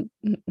in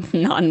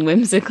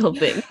non-whimsical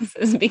things,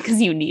 is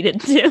because you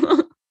needed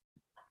to.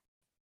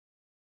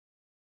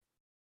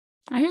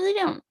 I really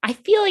don't. I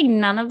feel like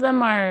none of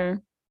them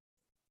are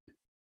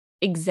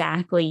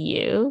exactly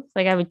you.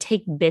 Like I would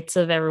take bits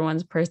of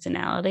everyone's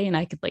personality and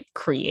I could like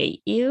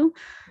create you.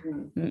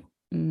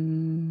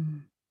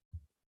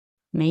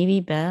 Maybe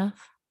Beth.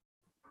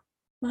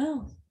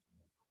 Wow.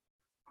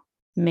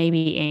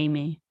 Maybe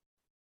Amy.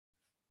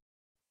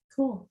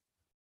 Cool.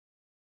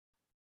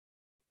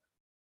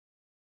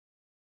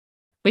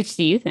 Which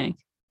do you think?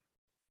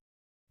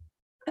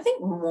 I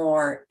think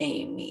more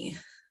Amy.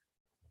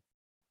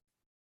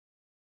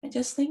 I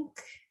just think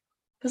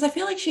because I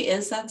feel like she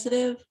is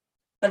sensitive,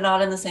 but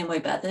not in the same way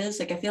Beth is.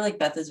 Like I feel like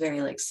Beth is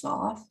very like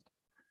soft.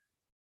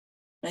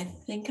 And I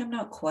think I'm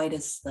not quite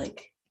as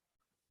like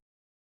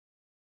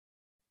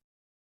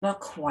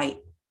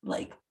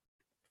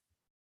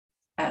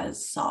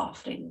as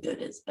soft and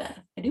good as Beth.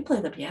 I do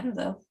play the piano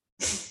though.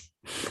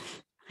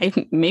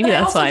 Maybe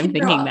that's why I'm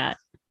thinking that.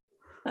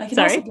 I can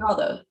also draw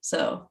though,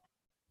 so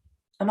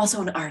I'm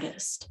also an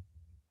artist.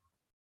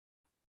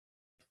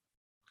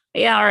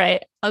 Yeah, all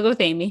right. I'll go with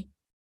Amy.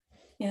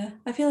 Yeah,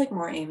 I feel like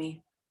more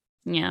Amy.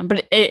 Yeah,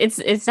 but it's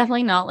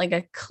definitely not like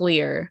a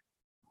clear,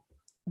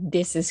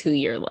 this is who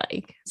you're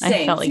like.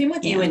 Same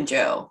with you and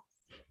Joe.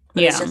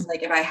 But it's just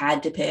like if I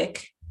had to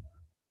pick,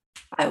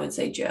 I would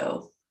say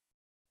Joe.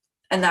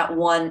 And that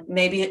one,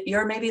 maybe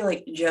you're maybe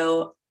like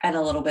Joe and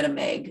a little bit of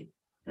Meg.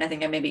 And I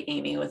think I may be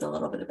Amy with a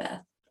little bit of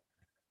Beth.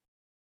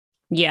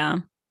 Yeah.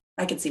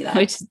 I could see that.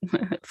 Which is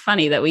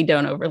funny that we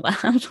don't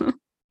overlap.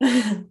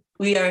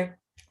 We are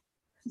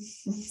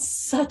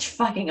such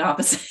fucking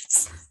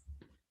opposites.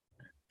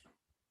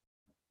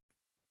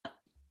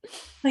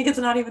 Like it's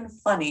not even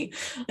funny.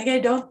 Like I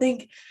don't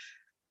think,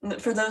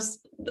 for those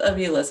of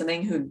you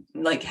listening who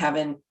like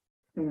haven't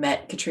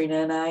met Katrina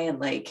and I and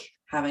like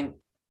haven't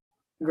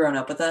grown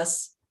up with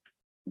us,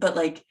 but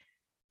like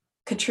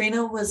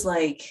Katrina was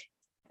like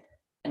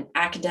an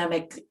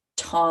academic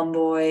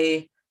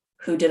tomboy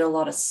who did a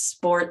lot of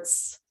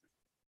sports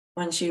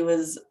when she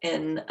was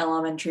in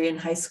elementary and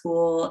high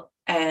school.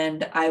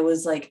 And I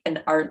was like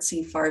an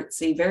artsy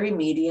fartsy, very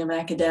medium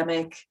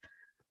academic,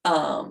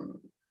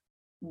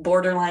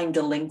 borderline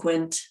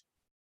delinquent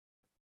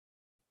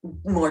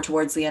more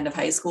towards the end of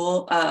high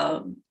school.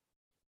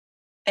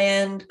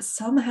 And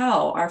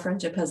somehow our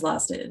friendship has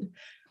lasted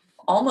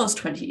almost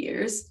 20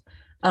 years.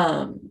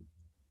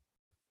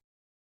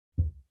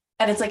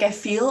 And it's like, I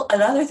feel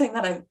another thing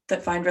that I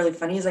find really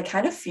funny is I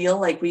kind of feel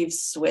like we've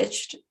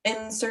switched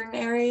in certain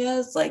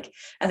areas. Like,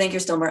 I think you're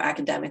still more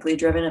academically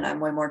driven and I'm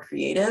way more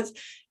creative,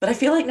 but I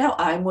feel like now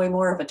I'm way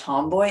more of a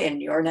tomboy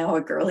and you're now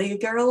a girly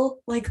girl.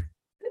 Like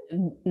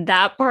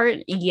that part,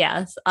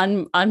 yes,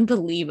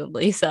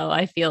 unbelievably so.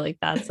 I feel like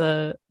that's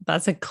a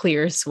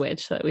clear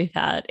switch that we've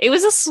had. It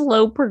was a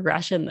slow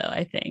progression though,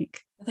 I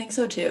think. I think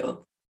so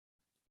too.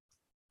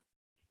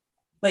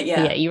 But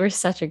yeah, you were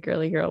such a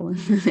girly girl when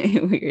we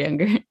were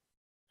younger.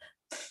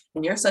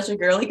 And you're such a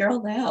girly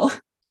girl now.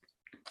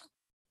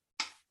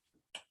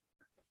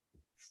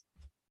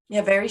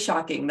 Yeah, very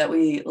shocking that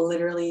we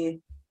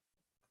literally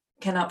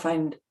cannot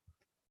find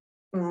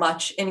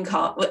much in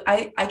common.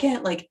 I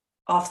can't like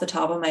off the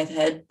top of my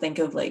head think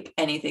of like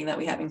anything that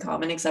we have in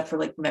common except for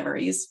like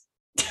memories.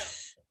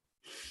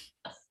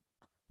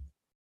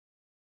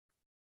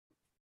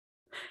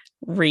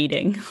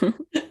 Reading.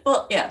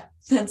 Well, yeah,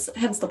 hence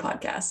the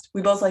podcast.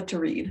 We both like to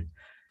read.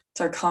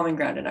 It's our common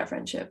ground in our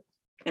friendship.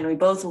 And we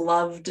both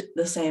loved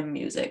the same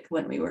music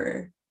when we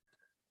were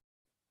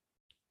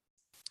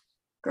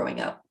growing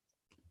up.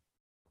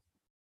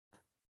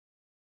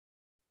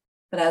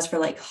 But as for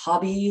like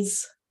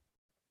hobbies,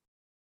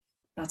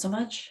 not so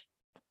much.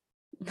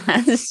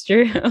 That's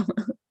true.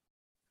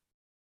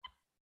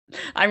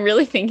 I'm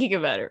really thinking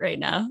about it right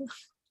now.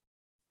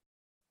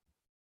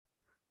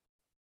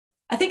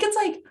 I think it's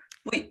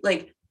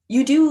like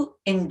you do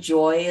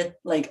enjoy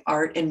like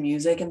art and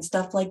music and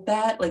stuff like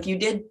that. Like you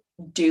did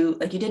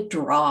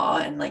draw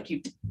and like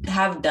you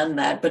have done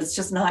that, but it's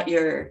just not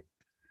your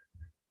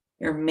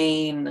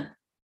main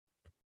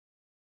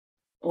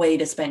way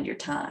to spend your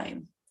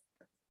time.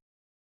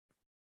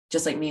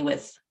 Just like me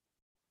with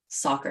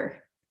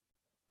soccer.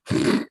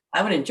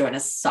 I wouldn't join a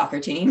soccer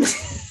team.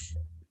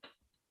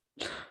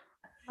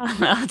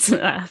 That's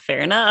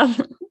fair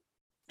enough.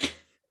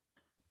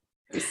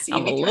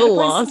 I'm a little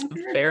lost, but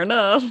fair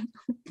enough.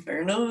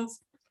 Fair enough.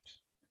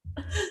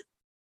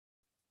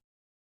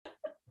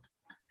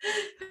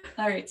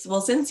 All right. So,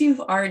 well, since you've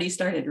already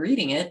started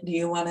reading it, do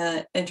you want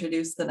to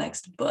introduce the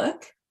next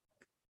book?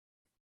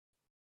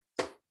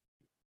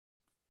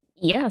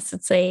 Yes,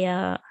 it's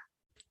a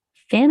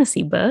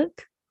fantasy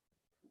book.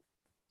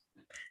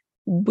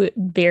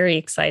 Very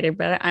excited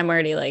about it. I'm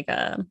already like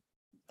a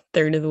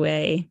third of the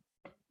way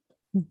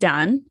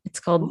done. It's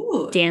called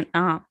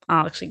I'll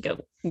actually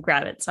go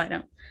grab it so I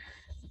don't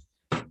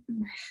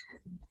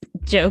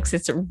jokes.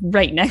 It's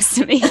right next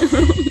to me.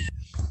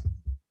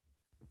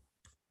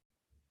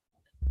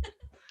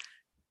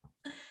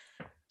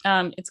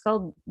 It's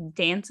called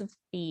Dance of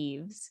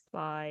Thieves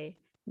by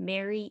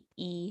Mary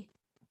E.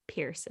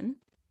 Pearson.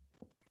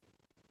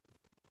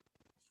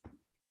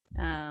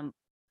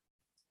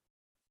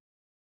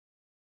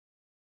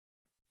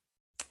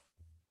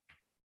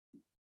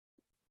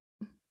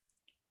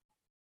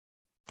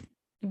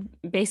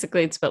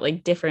 Basically it's about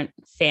like different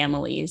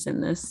families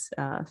in this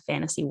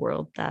fantasy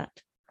world that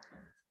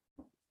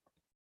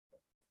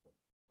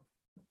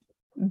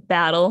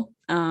battle.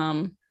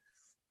 That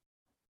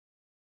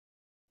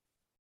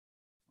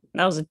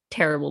was a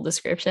terrible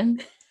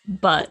description,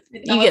 but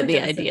you get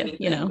the idea,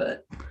 you know.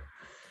 But...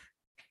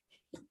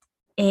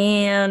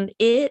 And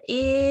it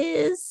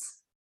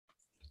is,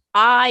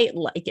 I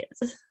like it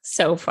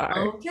so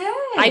far. Okay.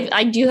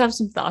 I do have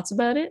some thoughts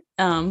about it,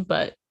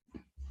 but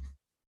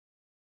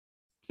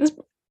it's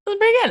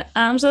pretty good.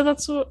 So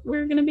that's what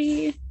we're gonna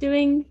be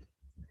doing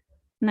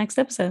next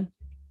episode.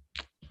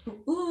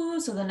 Ooh,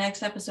 so the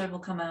next episode will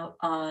come out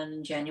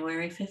on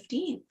January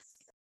 15th.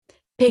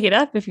 Pick it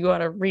up if you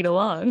want to read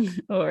along,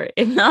 or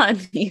if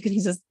not, you can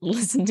just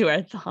listen to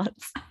our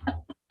thoughts.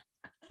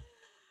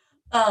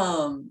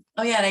 Oh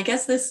yeah, and I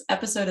guess this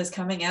episode is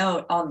coming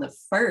out on the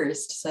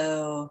 1st.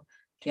 So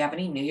do you have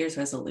any New Year's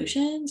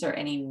resolutions or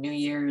any New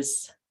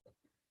Year's,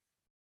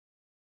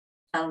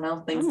 I don't know,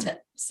 things to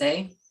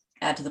say,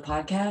 add to the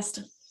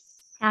podcast?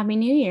 Happy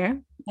New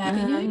Year.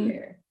 Happy New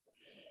Year.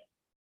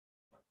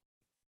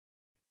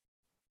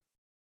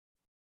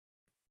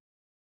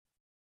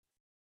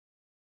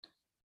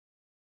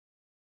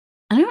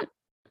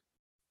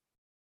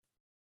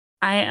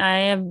 I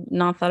have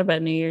not thought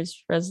about New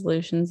Year's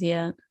resolutions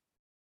yet.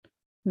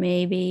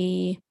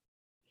 Maybe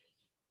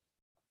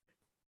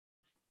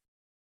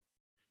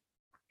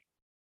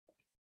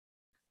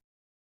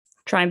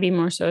try and be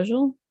more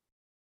social.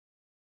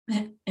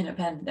 In a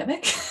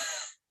pandemic?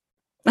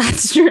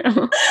 That's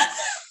true.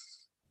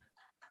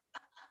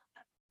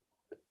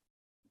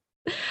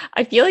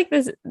 I feel like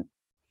this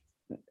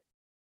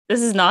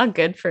is not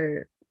good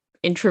for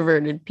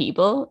introverted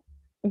people,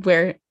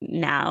 where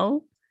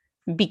now,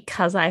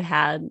 because I've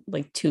had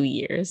like 2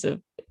 years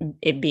of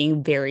it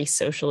being very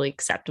socially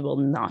acceptable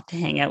not to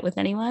hang out with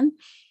anyone,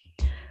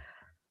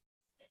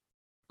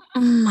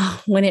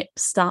 when it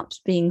stops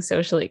being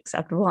socially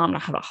acceptable, I'm gonna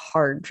have a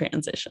hard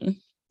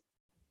transition.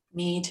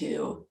 Me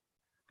too.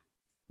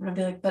 I'm gonna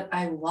be like, but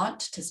I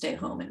want to stay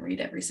home and read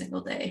every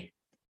single day.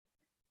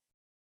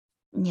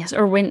 Yes.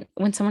 Or when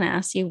someone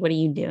asks you, what are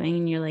you doing?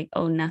 And you're like,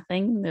 oh,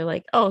 nothing. They're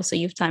like, oh, so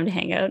you have time to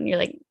hang out. And you're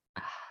like,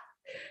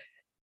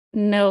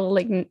 no,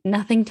 like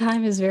nothing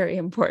time is very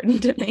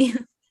important to me.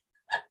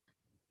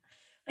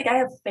 Like I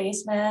have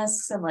face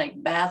masks and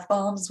like bath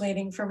bombs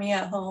waiting for me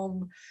at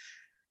home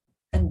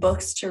and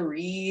books to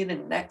read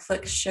and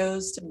Netflix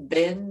shows to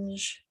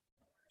binge.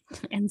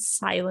 And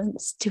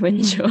silence to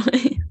enjoy.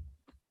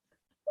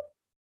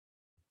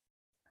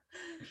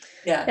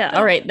 Yeah.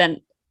 All right,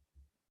 then.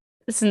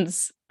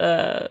 Since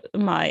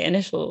my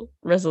initial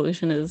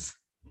resolution is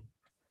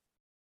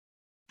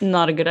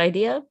not a good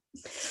idea,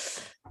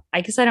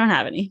 I guess I don't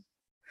have any.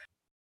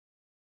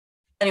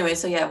 Anyway,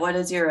 so yeah, what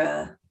is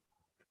your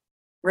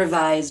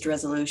revised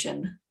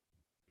resolution?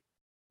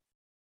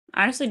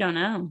 I honestly don't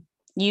know.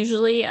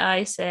 Usually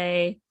I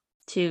say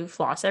to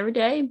floss every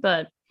day,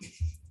 but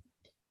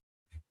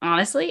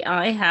honestly,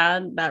 I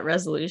had that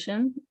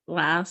resolution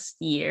last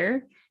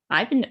year.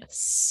 I've been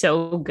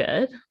so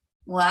good.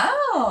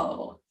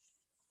 Wow.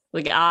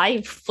 Like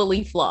I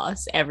fully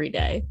floss every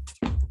day.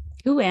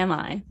 Who am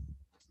I?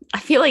 I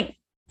feel like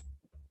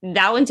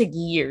that one took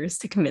years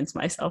to convince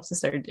myself to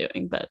start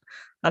doing, but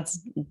that's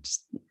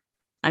just,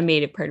 I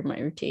made it part of my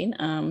routine.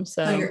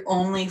 So your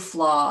only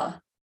flaw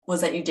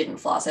was that you didn't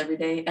floss every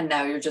day, and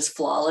now you're just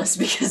flawless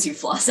because you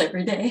floss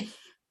every day.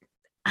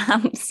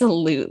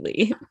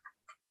 Absolutely.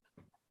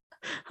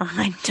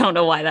 I don't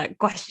know why that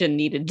question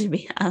needed to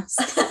be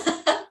asked.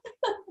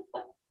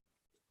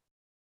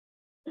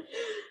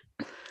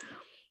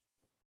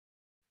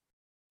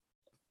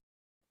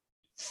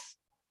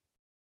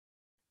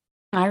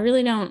 I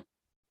really don't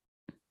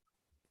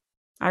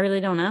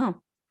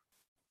know.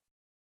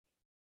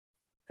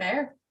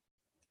 Fair.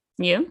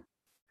 You?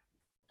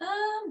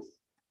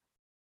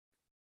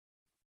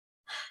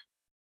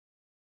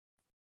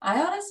 I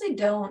honestly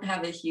don't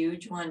have a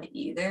huge one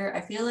either.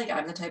 I feel like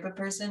I'm the type of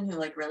person who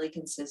like really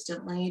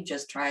consistently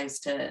just tries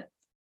to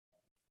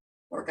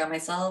work on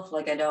myself.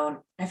 Like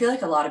I feel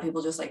like a lot of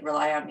people just like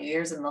rely on New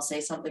Year's and they'll say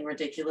something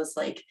ridiculous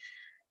like,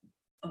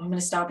 oh, I'm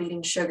gonna stop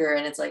eating sugar.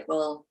 And it's like,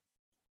 well,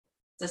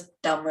 it's a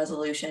dumb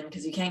resolution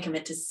because you can't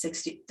commit to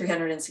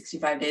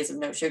 365 days of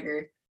no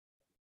sugar.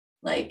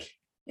 Like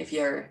if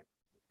you're,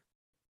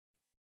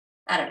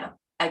 I don't know.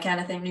 I kind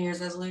of think New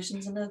Year's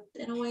resolutions in a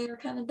way are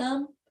kind of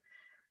dumb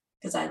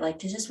because I like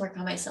to just work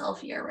on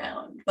myself year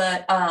round.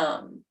 But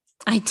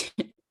I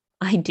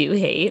do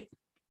hate.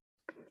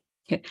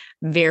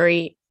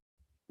 Very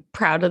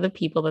proud of the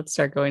people that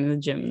start going to the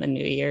gym in the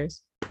New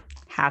Year's.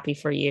 Happy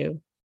for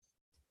you.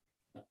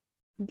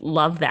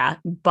 Love that.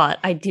 But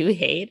I do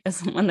hate, as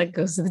someone that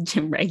goes to the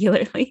gym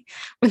regularly,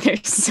 when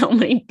there's so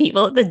many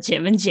people at the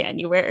gym in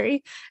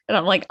January. And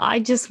I'm like, I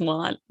just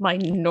want my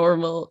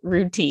normal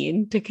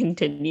routine to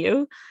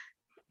continue.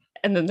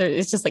 And then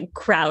it's just like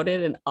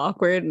crowded and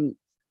awkward. And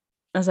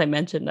as I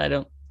mentioned, I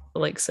don't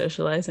like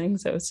socializing.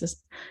 So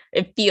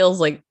it feels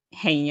like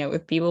hanging out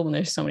with people when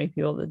there's so many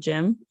people at the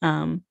gym.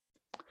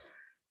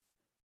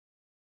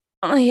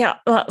 Yeah,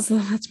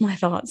 that's my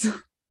thoughts.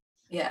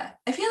 Yeah,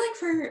 I feel like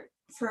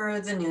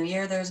for the new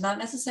year, there's not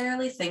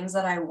necessarily things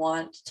that I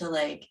want to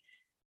like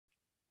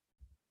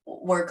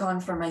work on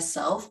for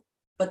myself,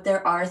 but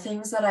there are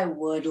things that I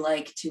would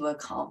like to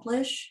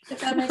accomplish,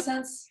 if that makes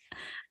sense.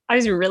 I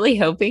was really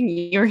hoping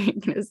you were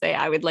going to say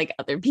I would like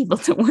other people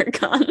to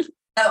work on.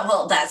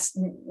 Well,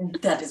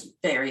 that is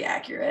very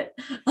accurate.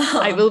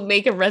 I will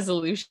make a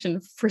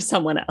resolution for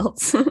someone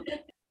else.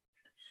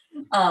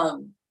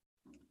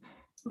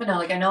 But no,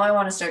 like I know I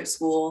want to start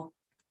school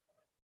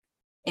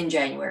in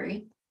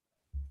January,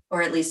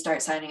 or at least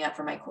start signing up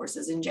for my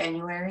courses in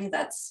January.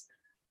 That's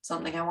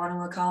something I want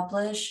to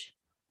accomplish.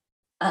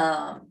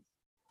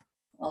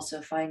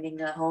 Also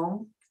finding a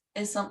home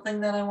is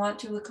something that I want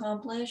to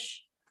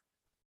accomplish.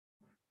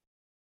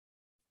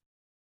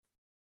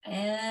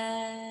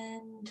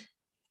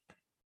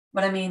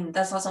 But I mean,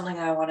 that's not something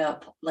I want to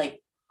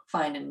like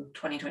find in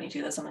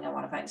 2022. That's something I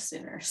want to find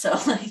sooner. So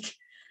like,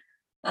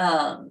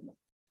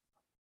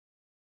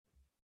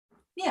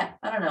 yeah,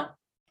 I don't know.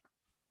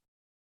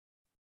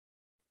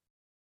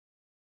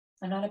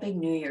 I'm not a big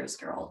New Year's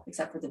girl,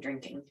 except for the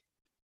drinking.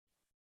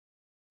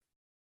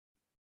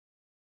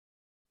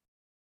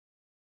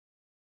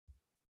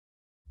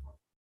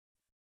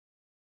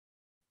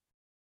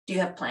 Do you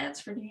have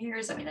plans for New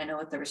Year's? I mean, I know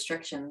with the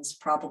restrictions,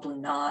 probably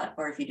not,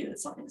 or if you do,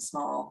 it's something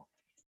small.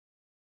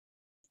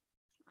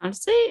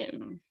 Honestly,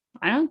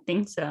 I don't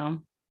think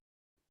so.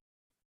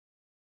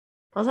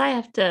 Plus, I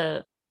have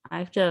to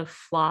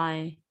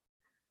fly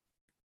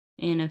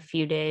in a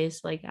few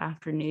days, like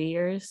after New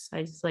Year's.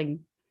 I just like,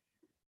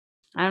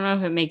 I don't know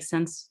if it makes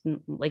sense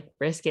to like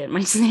risk it. I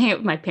might stay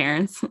with my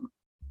parents.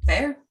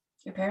 Fair.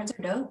 Your parents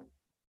are dope.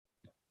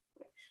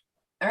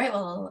 All right,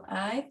 well,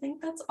 I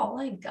think that's all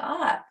I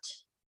got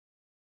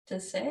to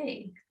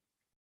say.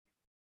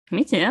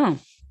 Me too.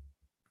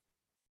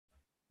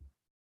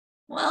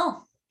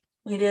 Well,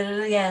 we did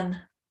it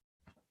again.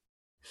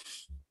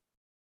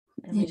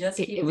 And we just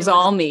it was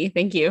all me.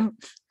 Thank you.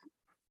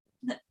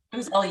 It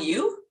was all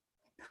you?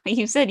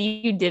 You said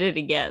you did it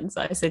again.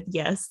 So I said,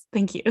 yes,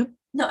 thank you.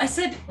 No, I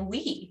said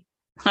we.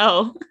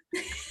 Oh.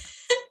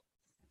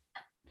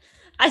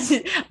 I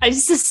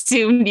just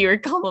assumed you were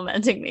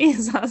complimenting me.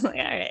 So I was like,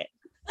 all right.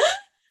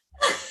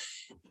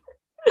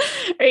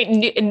 All right.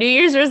 New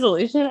Year's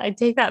resolution. I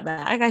take that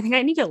back. I think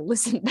I need to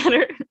listen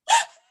better.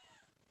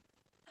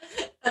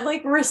 And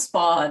like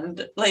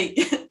respond. Like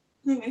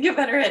get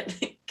better at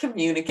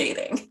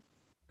communicating.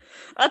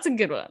 That's a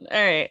good one.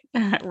 All right.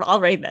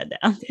 I'll write that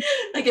down.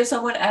 Like if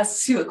someone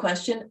asks you a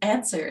question,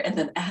 answer and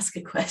then ask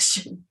a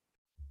question.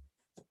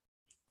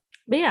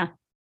 But yeah.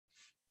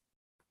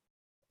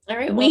 All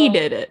right. We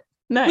did it.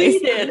 Nice. We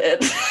did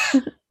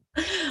it.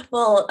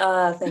 Well,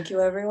 thank you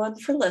everyone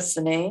for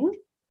listening.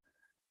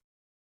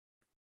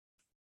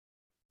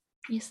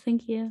 Yes,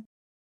 thank you.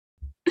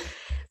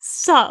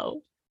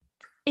 So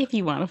If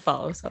you want to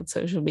follow us on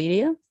social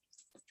media,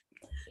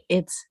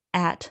 it's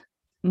at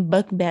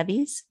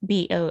Bookbevies,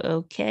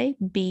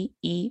 BOOKBEVVIES,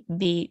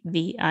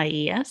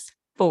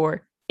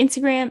 for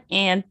Instagram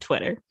and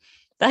Twitter.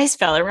 Did I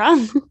spell it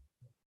wrong?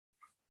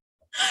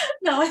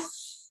 No,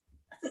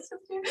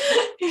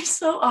 you're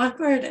so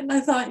awkward. And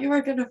I thought you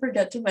were going to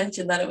forget to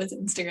mention that it was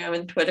Instagram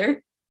and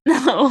Twitter.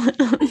 No. I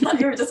thought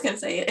you were just going to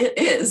say it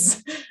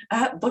is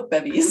at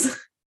Bookbevies.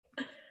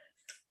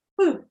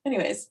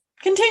 Anyways,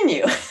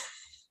 continue.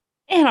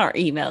 And our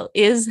email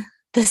is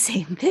the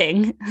same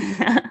thing.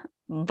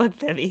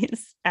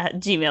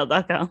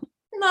 bookbevies@gmail.com.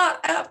 Not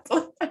at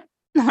Bookbevies.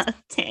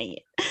 Dang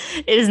it.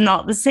 It is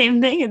not the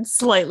same thing. It's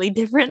slightly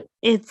different.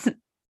 It's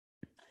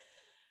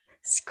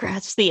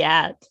scratch the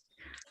at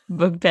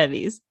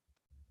Bookbevies.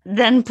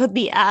 Then put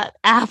the at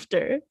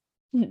after.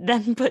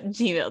 Then put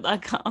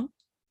gmail.com.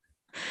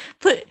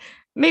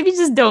 Maybe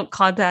just don't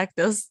contact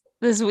us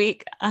this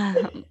week.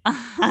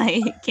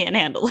 I can't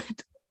handle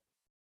it.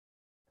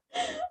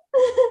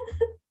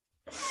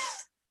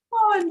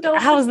 Oh, and don't.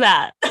 How's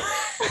that?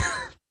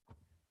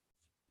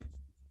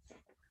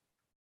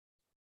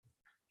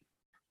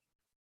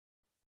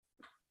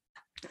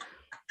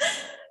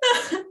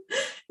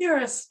 You're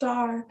a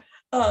star.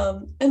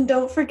 And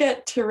don't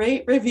forget to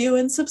rate, review,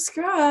 and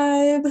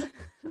subscribe.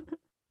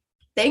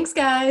 Thanks,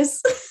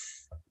 guys.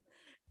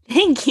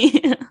 Thank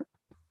you.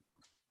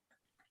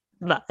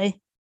 Bye.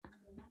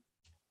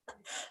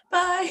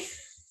 Bye.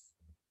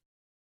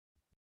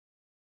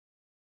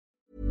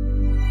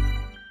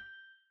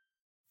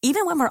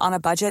 Even when we're on a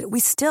budget, we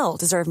still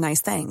deserve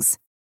nice things.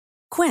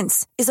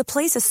 Quince is a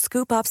place to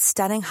scoop up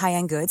stunning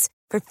high-end goods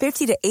for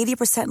 50 to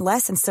 80%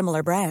 less than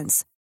similar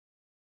brands.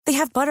 They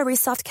have buttery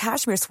soft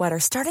cashmere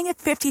sweaters starting at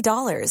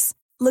 $50,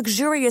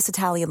 luxurious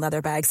Italian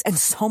leather bags, and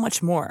so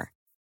much more.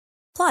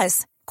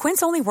 Plus,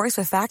 Quince only works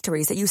with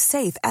factories that use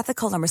safe,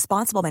 ethical, and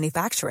responsible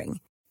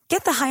manufacturing.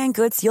 Get the high-end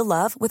goods you'll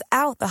love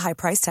without the high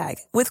price tag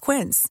with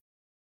Quince.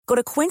 Go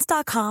to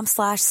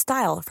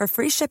quince.com/style for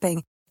free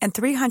shipping and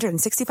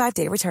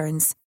 365-day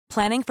returns.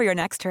 Planning for your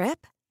next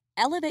trip?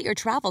 Elevate your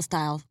travel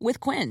style with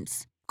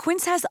Quince.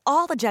 Quince has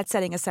all the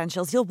jet-setting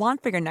essentials you'll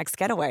want for your next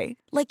getaway,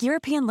 like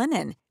European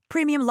linen,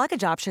 premium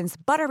luggage options,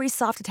 buttery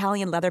soft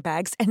Italian leather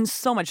bags, and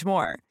so much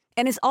more.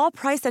 And is all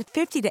priced at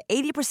 50 to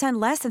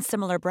 80% less than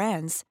similar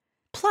brands.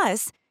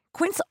 Plus,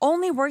 Quince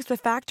only works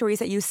with factories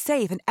that use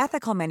safe and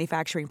ethical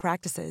manufacturing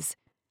practices.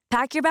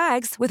 Pack your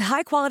bags with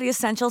high-quality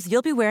essentials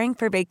you'll be wearing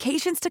for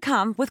vacations to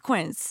come with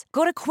Quince.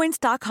 Go to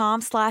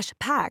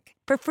quince.com/pack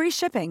for free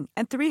shipping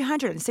and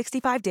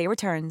 365-day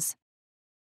returns.